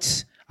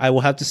I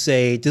will have to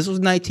say this was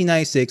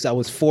 1996. I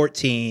was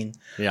 14.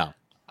 Yeah.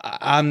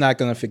 I'm not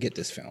gonna forget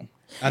this film.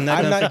 I'm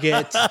not gonna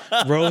forget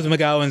Rose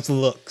McGowan's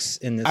looks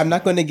in this. I'm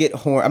not going to get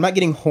horned. I'm not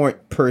getting horned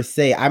per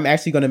se. I'm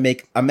actually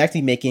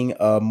making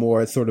a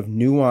more sort of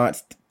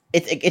nuanced.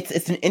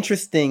 It's an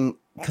interesting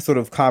sort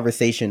of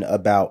conversation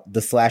about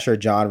the slasher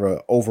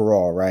genre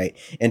overall, right?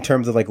 In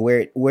terms of like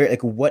where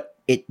like what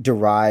it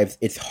derives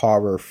its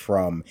horror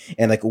from,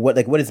 and like what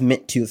is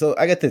meant to. So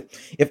I get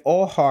if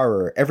all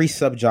horror, every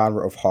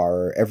subgenre of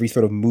horror, every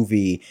sort of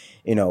movie,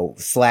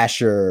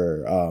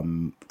 slasher,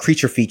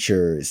 creature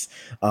features,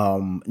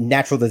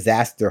 natural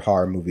disaster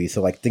horror movies,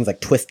 so like things like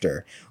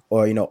Twister,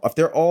 or if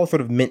they're all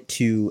sort of meant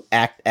to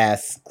act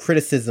as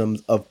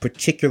criticisms of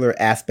particular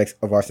aspects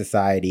of our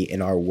society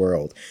and our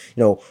world,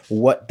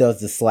 what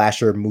does the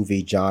slasher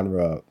movie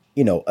genre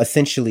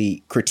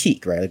essentially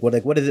critique, right? Like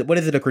what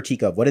is it a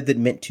critique of? What is it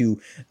meant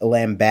to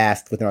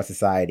lambast within our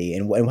society,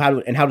 and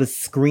how does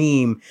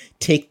Scream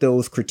take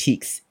those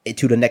critiques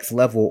to the next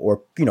level,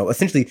 or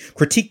essentially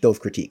critique those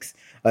critiques?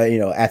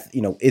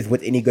 Is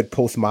with any good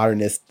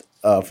postmodernist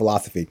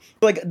philosophy.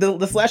 Like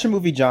the slasher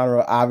movie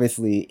genre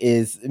obviously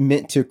is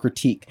meant to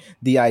critique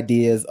the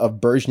ideas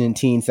of burgeoning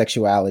teen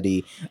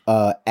sexuality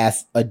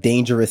as a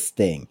dangerous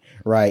thing,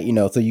 right?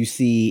 So you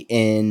see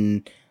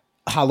in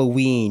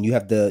Halloween, you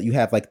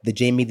have like the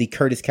Jamie Lee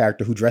Curtis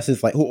character who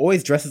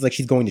always dresses like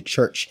she's going to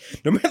church.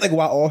 No matter like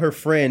while all her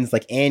friends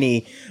like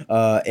Annie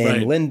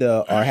and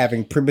Linda are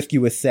having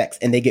promiscuous sex,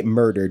 and they get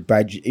murdered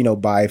by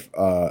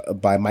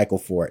Michael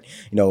for it,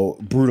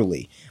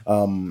 brutally.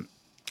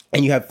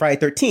 And you have Friday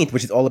 13th,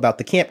 which is all about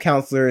the camp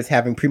counselors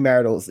having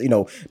premaritals,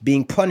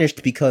 being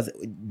punished because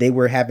they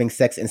were having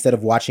sex instead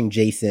of watching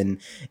Jason,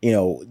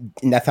 and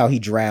that's how he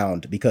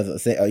drowned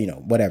because,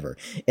 whatever.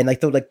 And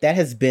like, so like that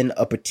has been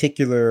a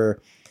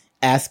particular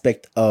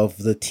aspect of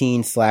the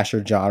teen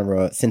slasher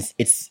genre since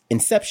its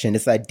inception.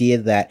 This idea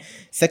that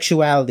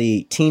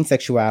teen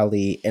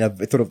sexuality in a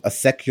sort of a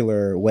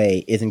secular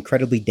way is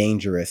incredibly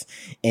dangerous,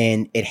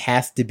 and it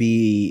has to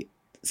be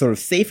sort of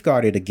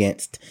safeguarded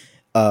against,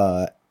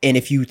 and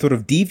if you sort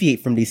of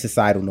deviate from these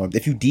societal norms,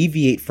 if you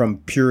deviate from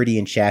purity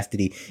and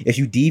chastity, if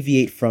you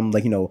deviate from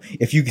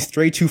if you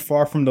stray too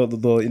far from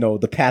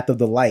the path of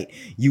the light,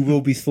 you will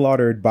be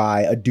slaughtered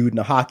by a dude in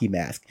a hockey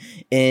mask.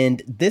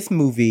 And this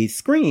movie,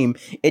 Scream,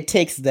 it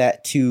takes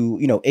that to,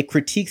 it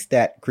critiques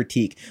that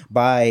critique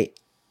by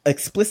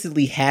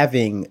explicitly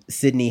having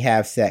Sydney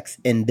have sex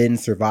and then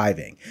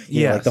surviving.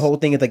 Yeah, like the whole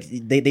thing is like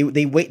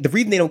they wait. The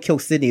reason they don't kill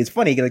Sydney is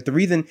funny. Like the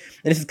reason,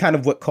 and this is kind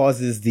of what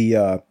causes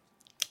the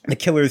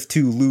killers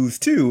to lose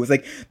too. It's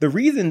like the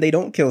reason they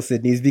don't kill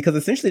Sydney is because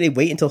essentially they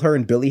wait until her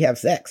and Billy have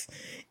sex,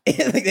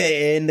 and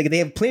they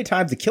have plenty of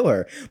time to kill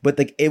her. But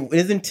like it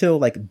isn't until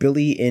like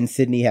Billy and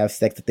Sydney have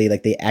sex that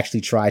they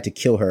actually try to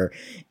kill her,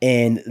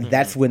 and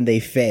that's when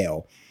they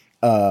fail.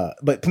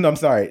 But no, I'm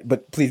sorry,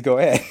 but please go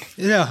ahead.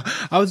 Yeah,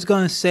 I was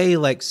gonna say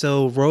like,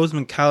 so Rose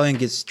McGowan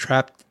gets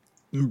trapped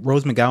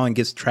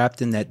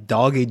in that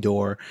doggy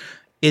door,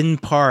 in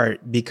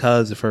part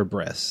because of her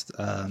breast.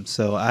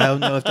 So I don't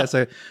know if that's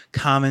a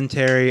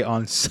commentary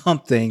on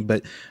something,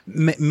 but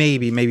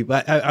maybe.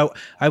 But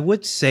I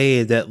would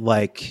say that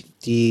like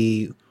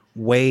the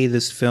way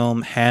this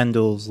film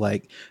handles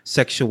like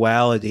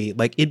sexuality,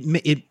 like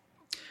it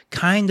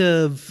kind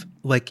of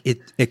like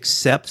it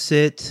accepts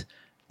it.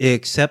 It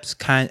accepts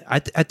I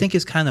think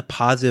it's kind of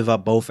positive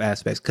on both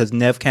aspects, because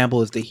Neve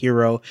Campbell is the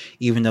hero,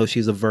 even though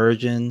she's a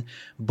virgin,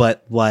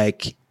 but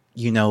like,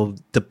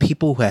 the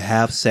people who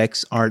have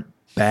sex aren't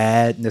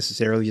bad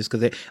necessarily just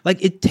because they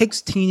like, it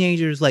takes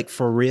teenagers like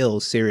for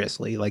real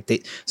seriously.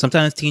 Like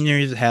sometimes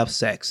teenagers have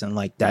sex and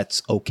like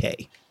that's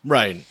okay.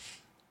 Right.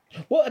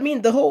 Well, I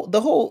mean, the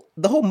whole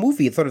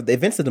movie, sort of the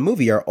events of the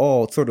movie are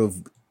all sort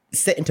of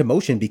set into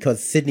motion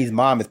because Sydney's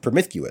mom is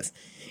promiscuous.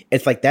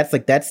 It's like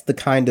that's the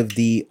kind of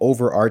the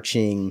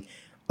overarching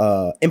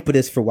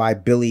impetus for why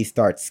Billy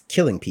starts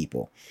killing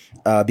people,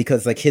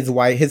 because like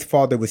his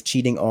father was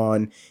cheating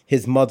on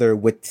his mother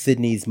with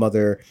Sydney's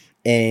mother,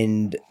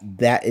 and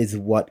that is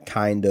what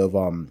kind of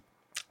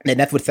and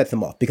that's what sets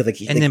him off, because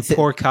then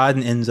poor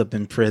Cotton ends up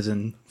in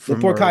prison.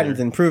 Poor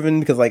Cotton's in prison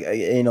because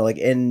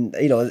and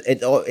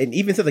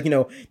even says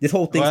this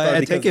whole thing. Well,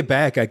 I take it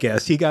back. I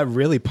guess he got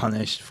really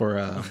punished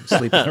for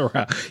sleeping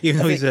around,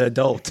 even though he's an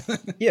adult.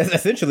 Yes,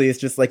 essentially, it's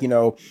just I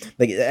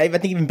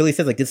think even Billy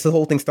says this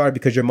whole thing started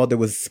because your mother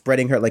was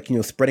spreading her legs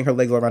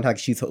all around her like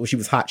she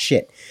was hot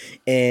shit.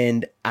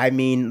 And I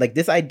mean,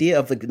 this idea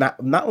of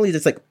not only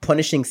just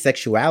punishing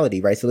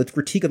sexuality, right? So let's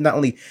critique of not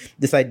only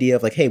this idea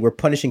of hey, we're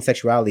punishing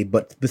sexuality,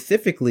 but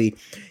specifically,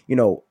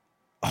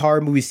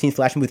 horror movies, teen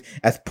slash movies,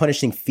 as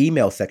punishing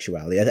female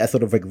sexuality, as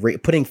sort of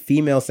putting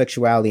female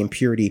sexuality and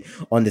purity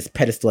on this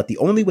pedestal. That the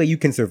only way you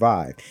can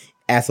survive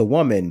as a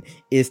woman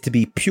is to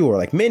be pure.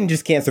 Like men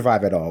just can't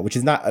survive at all, which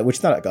is not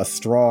like a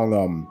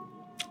strong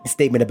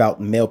statement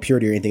about male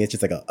purity or anything. It's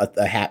just like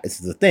this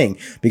is a thing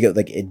because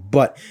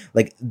but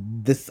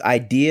this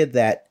idea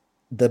that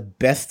the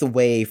best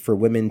way for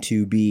women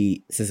to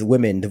be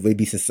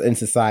in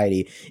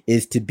society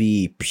is to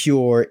be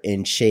pure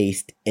and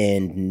chaste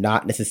and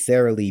not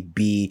necessarily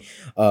be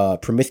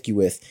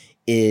promiscuous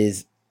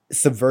is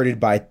subverted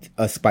by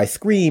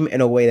Scream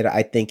in a way that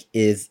I think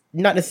is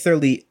not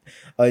necessarily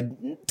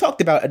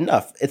talked about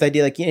enough. It's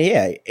idea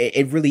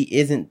it really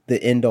isn't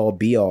the end all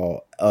be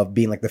all of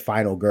being like the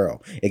final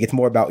girl. It gets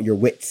more about your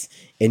wits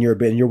and your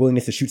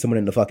willingness to shoot someone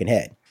in the fucking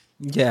head.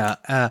 Yeah,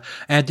 and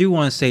I do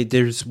want to say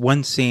there's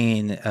one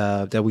scene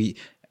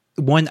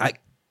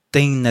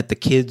thing that the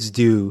kids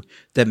do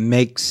that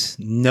makes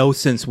no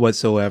sense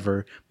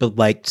whatsoever, but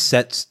like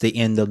sets the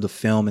end of the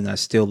film, and I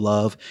still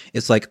love.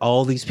 It's like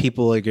all these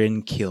people are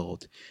getting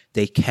killed.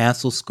 They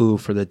cancel school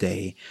for the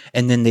day,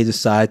 and then they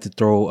decide to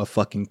throw a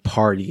fucking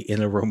party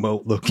in a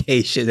remote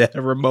location at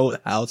a remote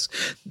house.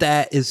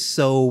 That is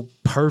so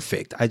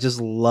perfect. I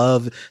just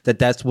love that.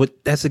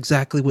 That's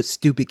exactly what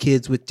stupid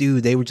kids would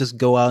do. They would just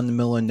go out in the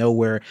middle of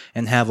nowhere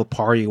and have a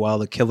party while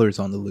the killer's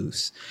on the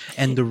loose.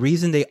 And the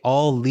reason they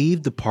all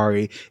leave the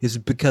party is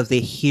because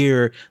they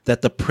hear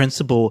that the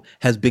principal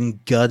has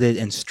been gutted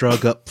and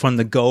strung up from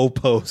the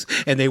goalpost,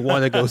 and they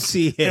want to go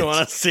see it. They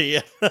want to see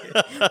it.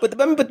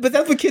 but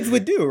that's what kids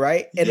would do,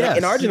 right? And yes.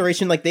 In our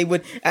generation, like they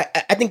would.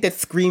 I think that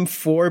Scream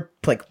 4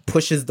 like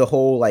pushes the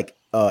whole like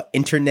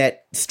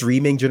internet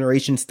streaming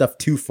generation stuff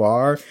too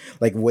far,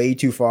 like way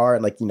too far,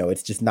 and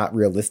it's just not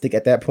realistic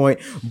at that point.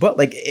 But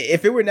like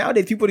if it were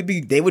nowadays,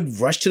 they would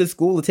rush to the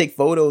school to take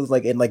photos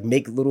and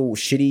make little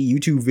shitty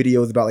YouTube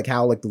videos about like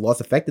how like the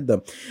loss affected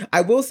them.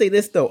 I will say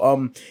this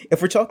though,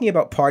 if we're talking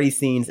about party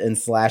scenes and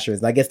slashers,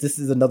 and I guess this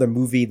is another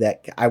movie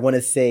that I want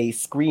to say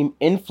Scream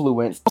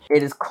influenced.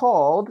 It is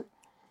called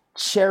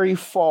Cherry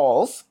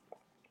Falls,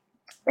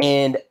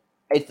 and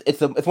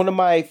it's one of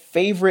my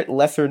favorite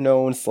lesser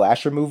known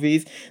slasher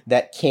movies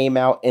that came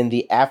out in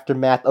the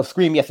aftermath of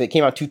Scream. Yes, it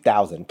came out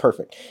 2000.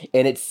 Perfect.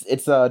 And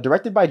it's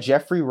directed by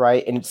Jeffrey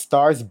Wright, and it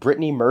stars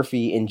Brittany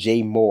Murphy and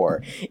Jay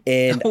Moore.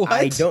 And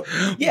I don't.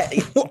 Yeah.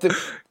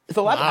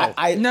 So wow.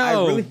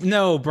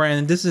 No,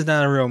 Brandon, this is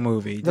not a real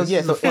movie. This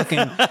is a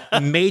fucking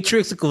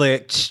Matrix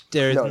glitch.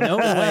 There's no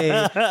way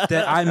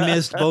that I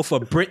missed both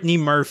a Brittany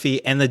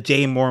Murphy and the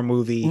Jay Moore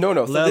movie.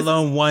 Let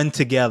alone one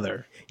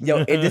together.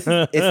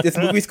 This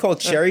movie's called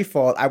Cherry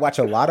Falls. I watch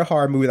a lot of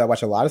horror movies. I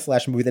watch a lot of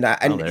slasher movies, and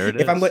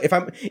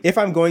if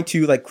I'm going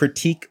to like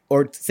critique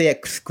or say a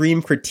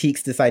Scream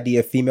critiques this idea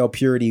of female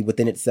purity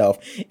within itself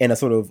in a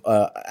sort of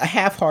a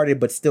half-hearted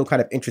but still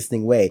kind of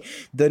interesting way.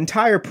 The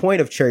entire point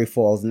of Cherry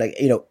Falls,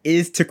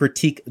 is to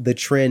critique the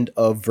trend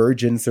of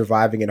virgins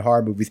surviving in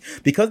horror movies,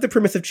 because the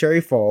premise of Cherry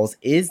Falls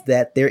is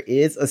that there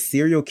is a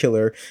serial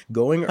killer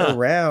going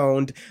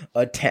around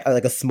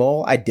a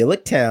small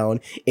idyllic town,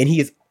 and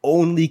he is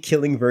only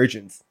killing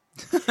virgins.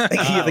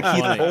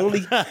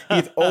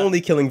 He's only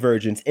killing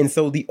virgins, and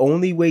so the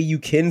only way you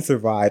can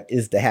survive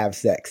is to have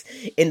sex.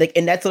 And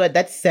that's what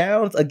that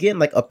sounds again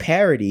like a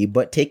parody,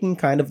 but taking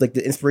kind of like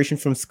the inspiration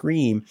from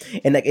Scream,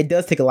 and like it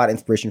does take a lot of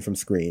inspiration from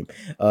Scream.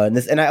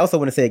 And I also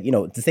want to say,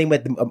 the same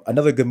way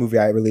another good movie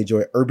I really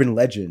enjoy, Urban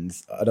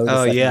Legends.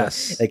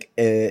 Yes,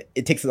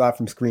 it takes a lot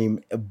from Scream,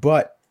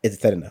 but it's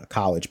set in a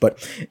college. But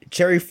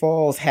Cherry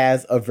Falls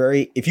has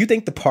if you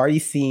think the party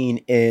scene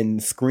in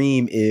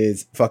Scream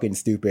is fucking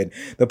stupid,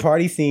 the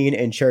party scene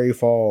in Cherry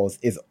Falls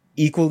is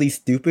equally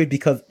stupid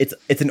because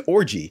it's an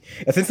orgy.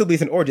 Essentially,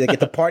 it's an orgy. Like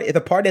it's a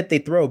party that they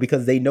throw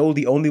because they know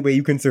the only way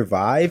you can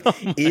survive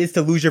is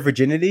to lose your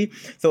virginity.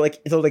 So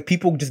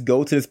people just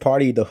go to this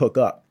party to hook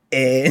up,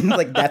 and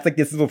like that's like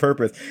the simple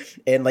purpose.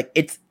 And like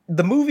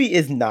the movie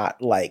is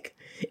not like.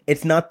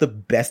 It's not the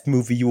best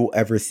movie you will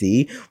ever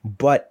see,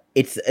 but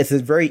it's a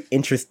very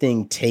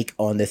interesting take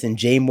on this. And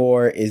Jay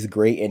Moore is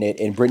great in it,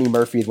 and Brittany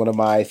Murphy is one of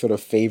my sort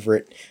of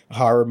favorite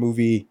horror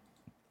movie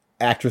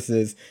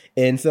actresses.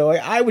 And so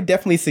I would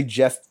definitely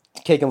suggest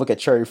taking a look at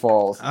Cherry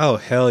Falls. Oh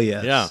hell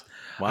yes! Yeah,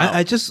 wow.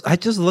 I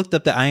just looked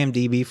up the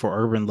IMDb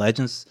for Urban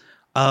Legends.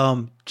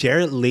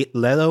 Jared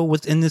Leto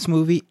was in this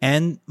movie,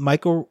 and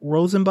Michael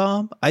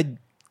Rosenbaum. I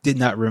did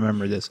not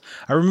remember this.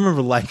 I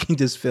remember liking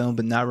this film,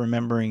 but not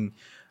remembering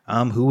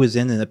who was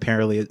in it,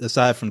 apparently,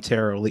 aside from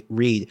Tara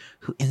Reid,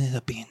 who ended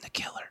up being the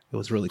killer. It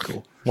was really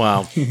cool.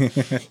 Wow.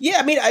 Yeah,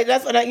 I mean,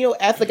 as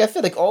like I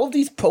said, like all of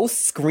these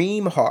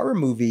post-Scream horror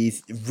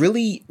movies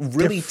really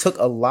took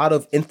a lot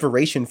of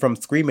inspiration from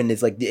Scream, and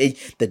it's like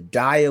the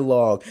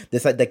dialogue,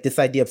 this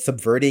idea of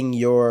subverting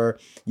your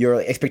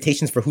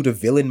expectations for who the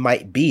villain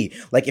might be.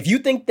 Like if you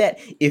think that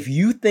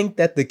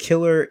the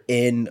killer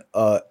in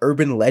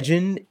Urban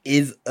Legend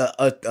is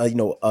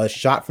a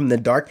shot from the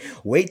dark,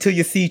 wait till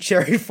you see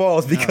Cherry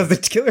Falls, because the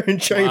killer in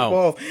Cherry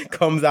Falls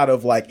comes out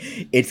of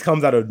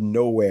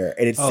nowhere,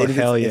 and it's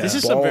hell yeah. This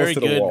is some very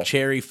good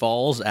Cherry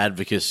Falls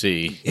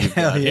advocacy.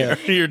 Hell yeah.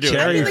 You're doing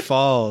Cherry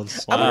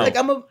Falls. Wow.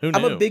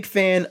 I'm a big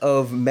fan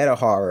of meta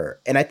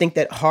horror, and I think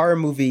that horror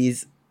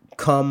movies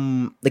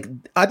come like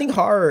I think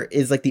horror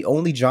is like the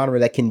only genre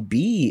that can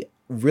be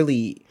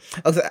really.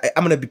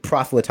 I'm gonna be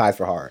proselytized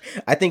for horror.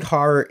 I think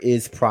horror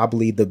is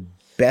probably the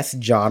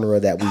best genre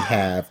that we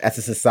have as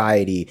a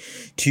society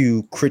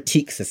to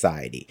critique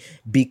society,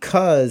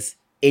 because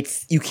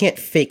you can't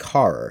fake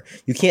horror.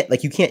 You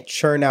can't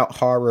churn out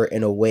horror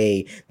in a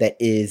way that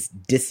is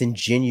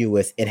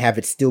disingenuous and have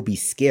it still be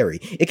scary.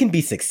 It can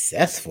be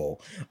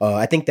successful.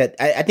 I think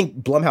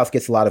Blumhouse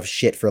gets a lot of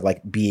shit for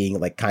like being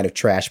like kind of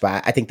trash,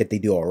 but I think that they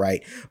do all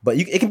right. But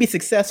it can be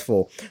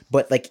successful,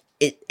 but like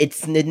it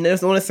doesn't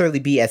necessarily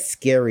be as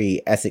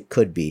scary as it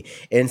could be.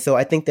 And so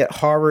I think that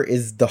horror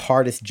is the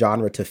hardest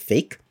genre to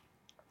fake.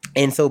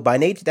 And so by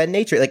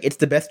nature, like it's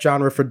the best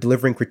genre for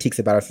delivering critiques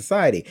about our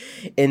society.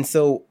 And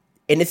so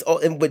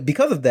but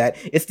because of that,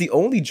 it's the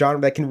only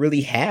genre that can really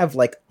have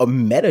like a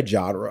meta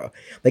genre.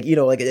 Like, you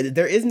know, like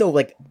there is no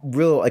like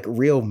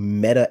real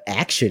meta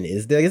action.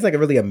 Is there? It's like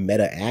really a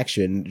meta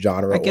action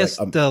genre. I guess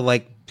the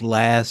like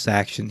Last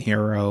Action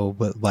Hero,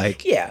 but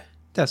like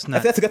that's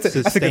not that's a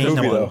good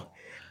movie though.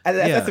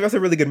 That's a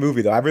really good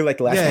movie though. I really like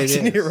The Last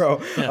Action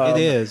Hero. It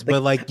is,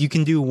 but like you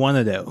can do one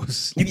of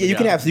those. You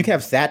can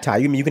have satire.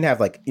 You can have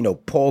like, you know,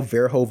 Paul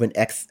Verhoeven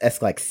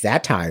esque like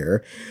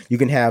satire. You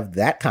can have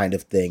that kind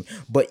of thing.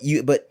 But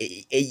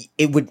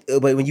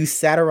when you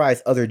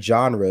satirize other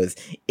genres,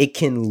 I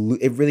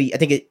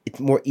think it's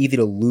more easy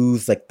to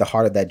lose like the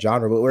heart of that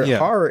genre. But where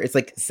horror, it's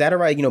like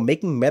satire. You know,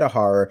 making meta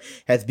horror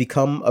has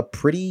become a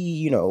pretty,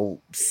 you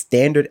know,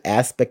 standard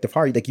aspect of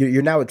horror. Like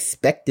you're now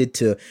expected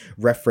to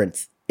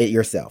reference it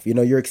yourself. You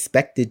know, you're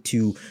expected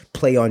to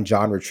play on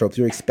genre tropes.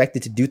 You're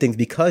expected to do things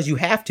because you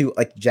have to,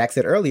 like Jack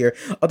said earlier,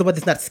 otherwise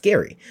it's not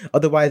scary.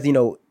 Otherwise, you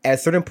know, at a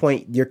certain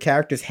point, your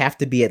characters have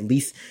to be at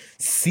least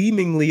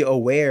seemingly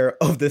aware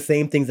of the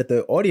same things that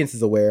the audience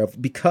is aware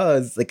of,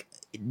 because like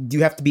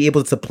you have to be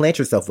able to supplant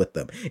yourself with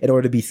them in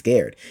order to be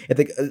scared.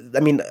 I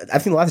mean,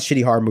 I've seen lots of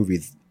shitty horror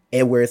movies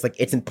and where it's like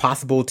it's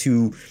impossible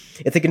to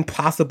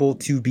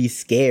be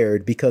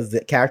scared because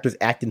the characters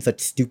act in such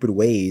stupid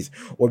ways,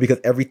 or because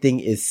everything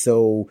is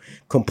so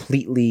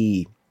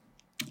completely,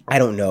 I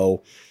don't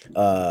know,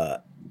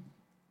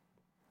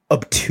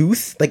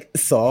 obtuse, like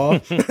Saw,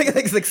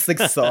 like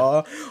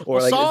Saw,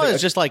 or Saw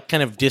is just like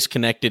kind of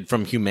disconnected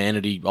from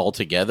humanity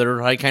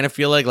altogether. I kind of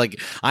feel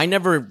like I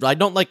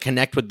don't like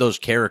connect with those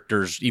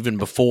characters even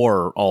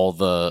before all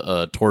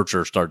the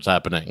torture starts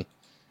happening.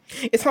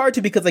 It's hard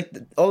to, because like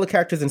all the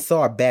characters in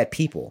Saw are bad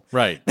people,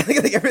 right?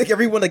 like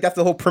everyone, like that's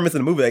the whole premise of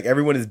the movie. Like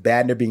everyone is bad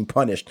and they're being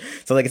punished.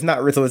 So like it's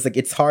not real. So it's like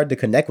it's hard to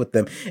connect with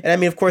them. And I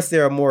mean, of course,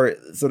 there are more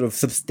sort of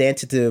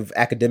substantive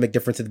academic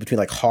differences between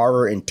like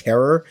horror and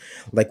terror,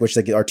 like which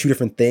like are two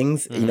different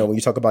things. Mm-hmm. You know, when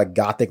you talk about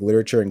Gothic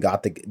literature and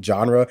Gothic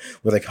genre,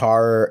 where like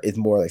horror is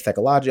more like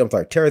psychological. I'm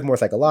sorry, terror is more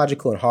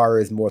psychological, and horror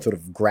is more sort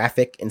of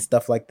graphic and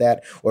stuff like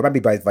that. Or it might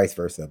be vice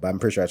versa, but I'm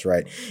pretty sure that's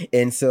right.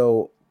 And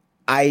so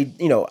I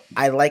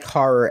like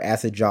horror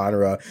as a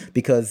genre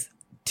because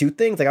two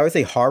things. Like I always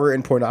say, horror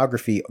and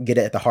pornography get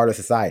at the heart of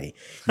society.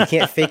 You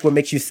can't fake what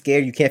makes you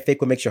scared. You can't fake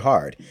what makes you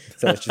hard.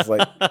 So it's just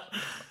like,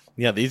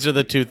 yeah, these are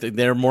the two things.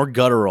 They're more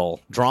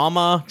guttural.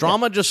 Drama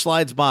just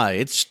slides by.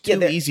 It's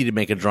too easy to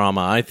make a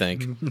drama, I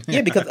think.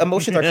 Yeah, because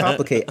emotions are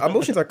complicated.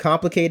 Emotions are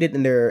complicated,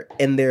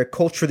 and they're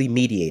culturally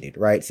mediated,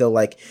 right? So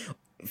like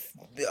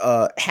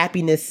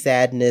happiness,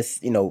 sadness,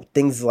 you know,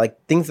 things like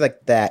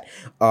that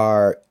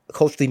are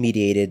culturally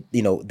mediated.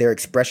 You know, their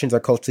expressions are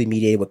culturally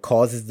mediated. What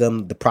causes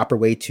them, the proper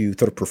way to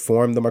sort of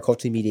perform them, are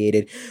culturally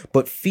mediated.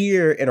 But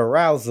fear and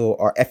arousal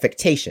are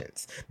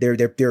affectations.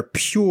 They're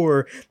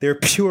pure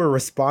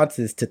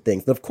responses to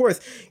things. But of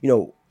course, you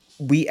know,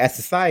 we as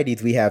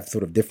societies, we have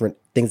sort of different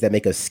things that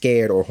make us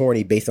scared or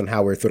horny based on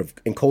how we're sort of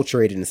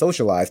enculturated and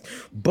socialized.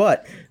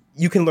 But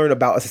you can learn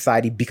about a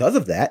society because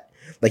of that.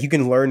 Like you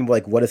can learn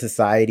like what a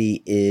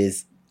society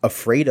is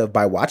afraid of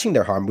by watching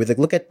their horror movies. Like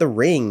look at The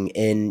Ring,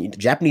 and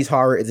Japanese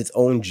horror is its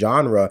own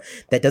genre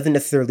that doesn't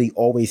necessarily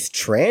always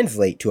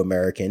translate to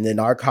American, and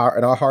our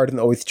horror doesn't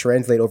always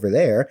translate over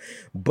there.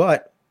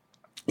 But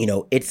you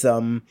know, it's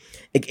a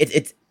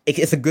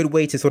good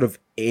way to sort of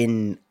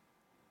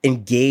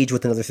engage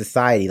with another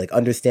society, like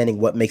understanding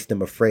what makes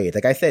them afraid.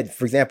 Like I said,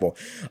 for example,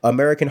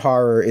 American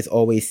horror is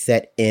always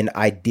set in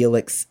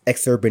idyllic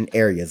exurban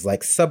areas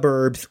like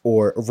suburbs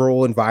or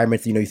rural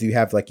environments. You know, so you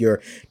have like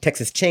your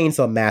Texas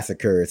Chainsaw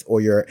Massacres, or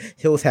your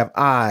Hills Have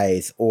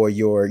Eyes, or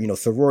your, you know,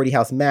 sorority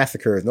house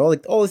massacres, and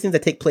all these things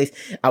that take place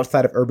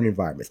outside of urban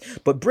environments.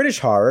 But British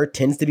horror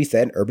tends to be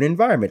set in urban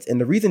environments,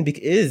 and the reason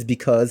is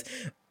because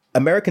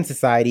American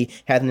society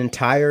has an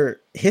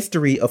entire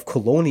history of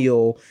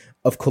colonialism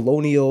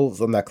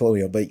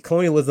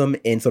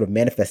and sort of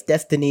manifest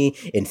destiny,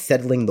 in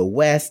settling the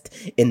West,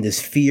 in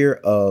this fear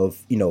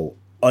of, you know,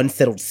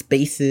 unsettled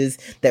spaces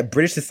that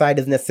British society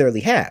doesn't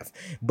necessarily have.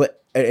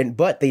 But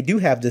they do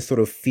have this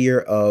sort of fear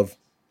of,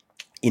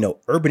 you know,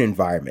 urban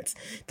environments.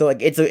 So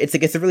like it's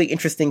a really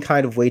interesting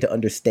kind of way to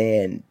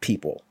understand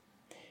people.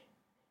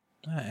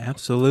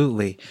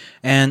 Absolutely.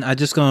 And I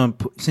just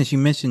since you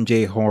mentioned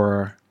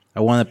J-horror, I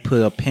want to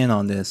put a pin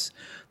on this.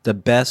 The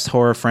best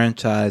horror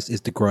franchise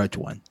is the Grudge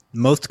one.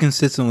 Most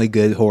consistently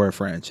good horror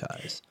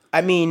franchise.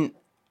 I mean,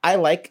 I've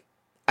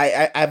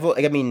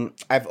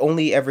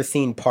only ever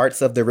seen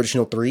parts of the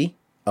original 3,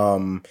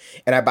 and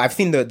I've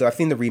seen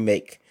the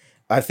remake.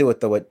 I've seen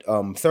with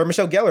Sarah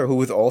Michelle Gellar, who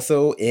was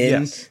also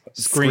in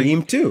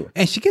Scream 2,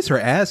 and she gets her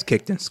ass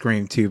kicked in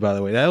Scream 2. By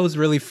the way, that was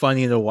really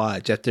funny to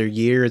watch after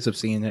years of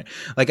seeing it.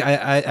 Like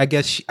I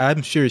guess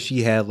I'm sure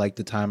she had like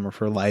the time of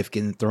her life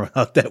getting thrown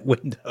out that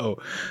window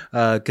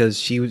because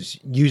she was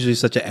usually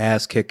such an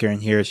ass kicker,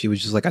 and here she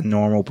was just like a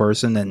normal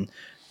person, and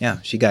yeah,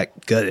 she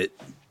got gutted.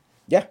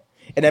 Yeah.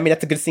 And I mean,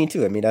 that's a good scene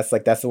too. I mean, that's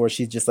the one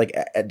she's just like,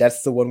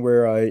 that's the one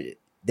where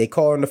they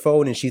call her on the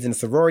phone and she's in a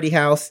sorority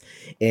house,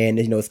 and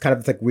it's kind of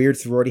this like weird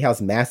sorority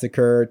house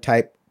massacre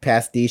type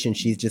pastiche, and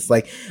she's just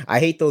like, I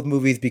hate those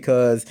movies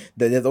because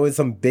there's always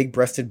some big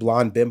breasted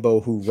blonde bimbo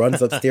who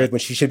runs upstairs when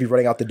she should be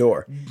running out the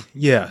door.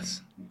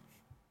 Yes.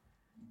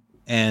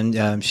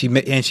 And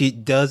she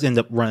does end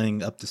up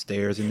running up the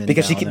stairs and then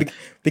because he's at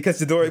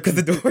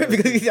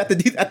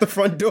the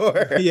front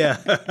door. Yeah.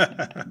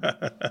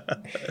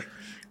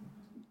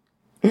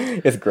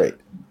 It's great.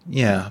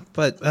 Yeah,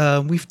 but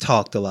we've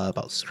talked a lot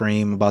about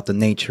Scream, about the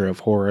nature of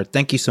horror.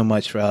 Thank you so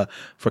much for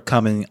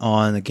coming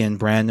on again,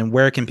 Brandon.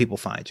 Where can people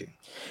find you?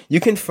 You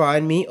can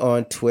find me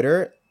on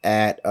Twitter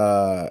at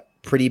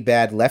Pretty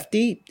Bad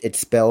Lefty. It's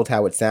spelled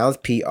how it sounds,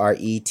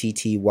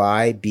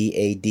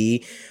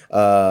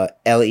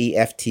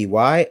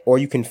 PrettyBadLefty. Or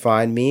you can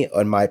find me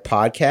on my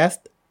podcast,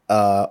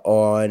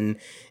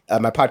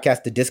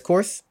 The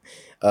Discourse.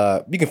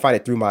 You can find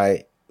it through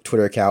my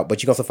Twitter account,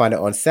 but you can also find it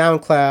on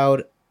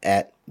SoundCloud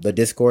at The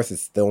Discourse.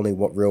 It's the only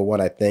real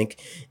one, I think.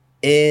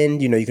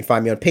 And, you can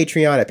find me on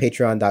Patreon at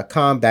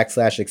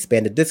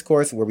patreon.com/expanded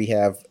discourse, where we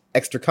have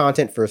extra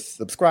content for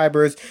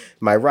subscribers,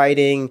 my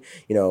writing,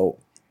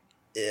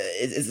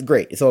 it's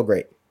great. It's all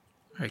great.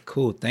 All right,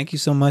 cool. Thank you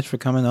so much for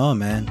coming on,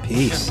 man.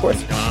 Peace. Of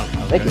course.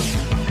 Thank you.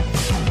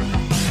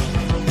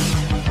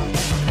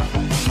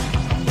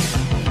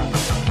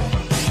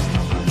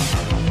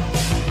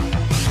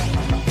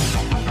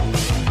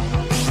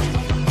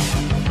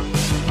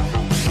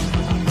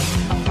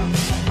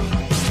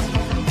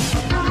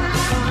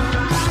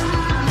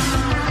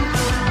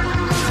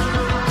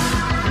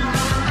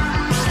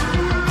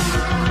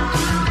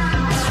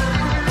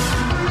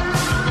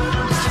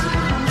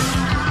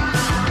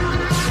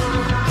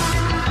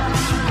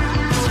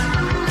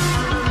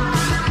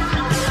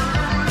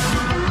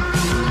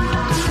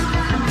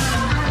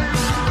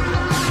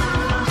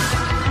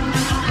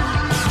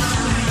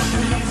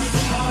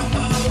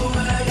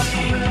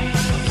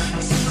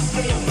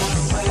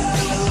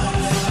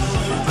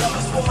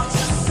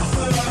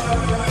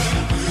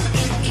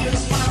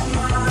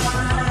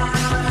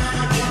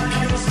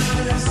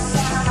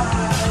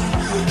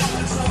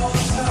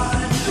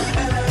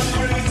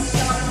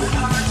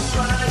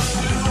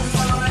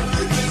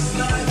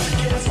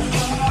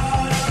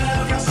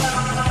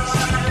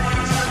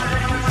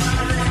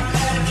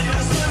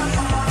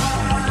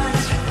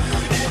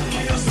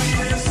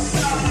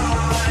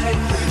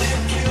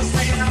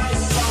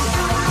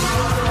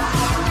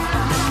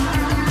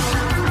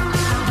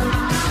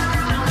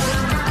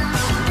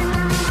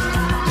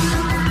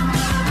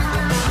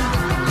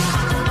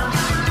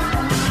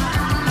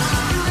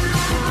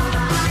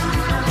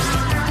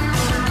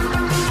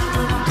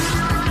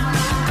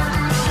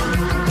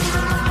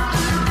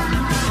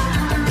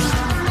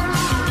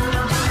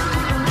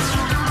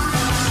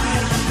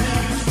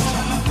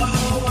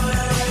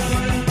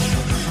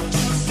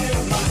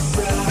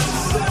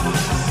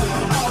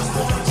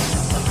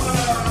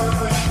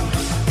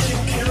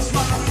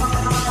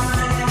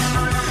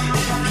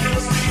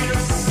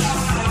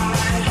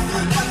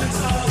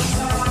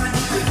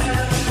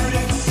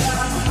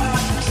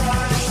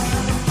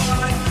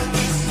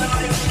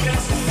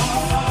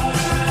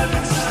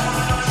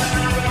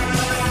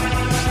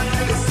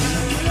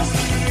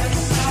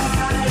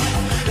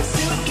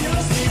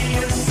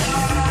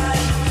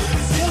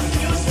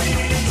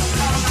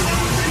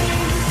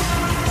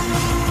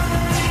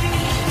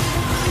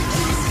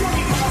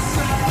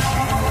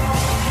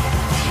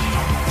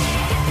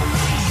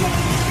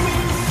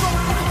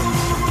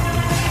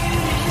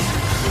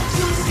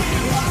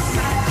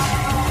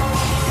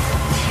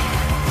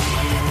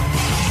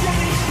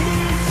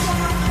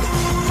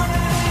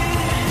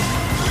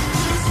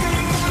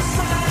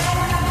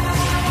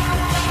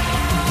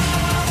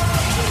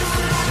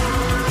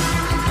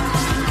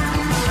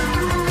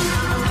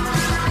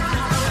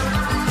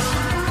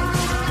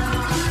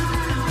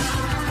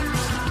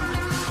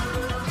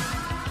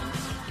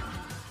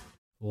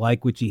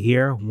 Like what you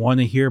hear? Want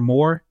to hear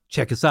more?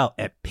 Check us out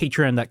at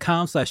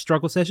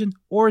patreon.com/struggle session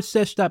or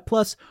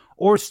sesh.plus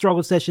or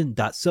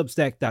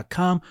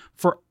strugglesession.substack.com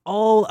for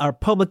all our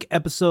public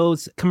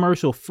episodes,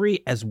 commercial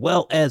free, as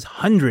well as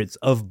hundreds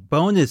of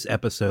bonus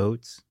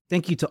episodes.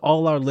 Thank you to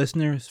all our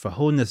listeners for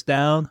holding us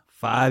down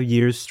 5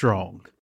 years strong.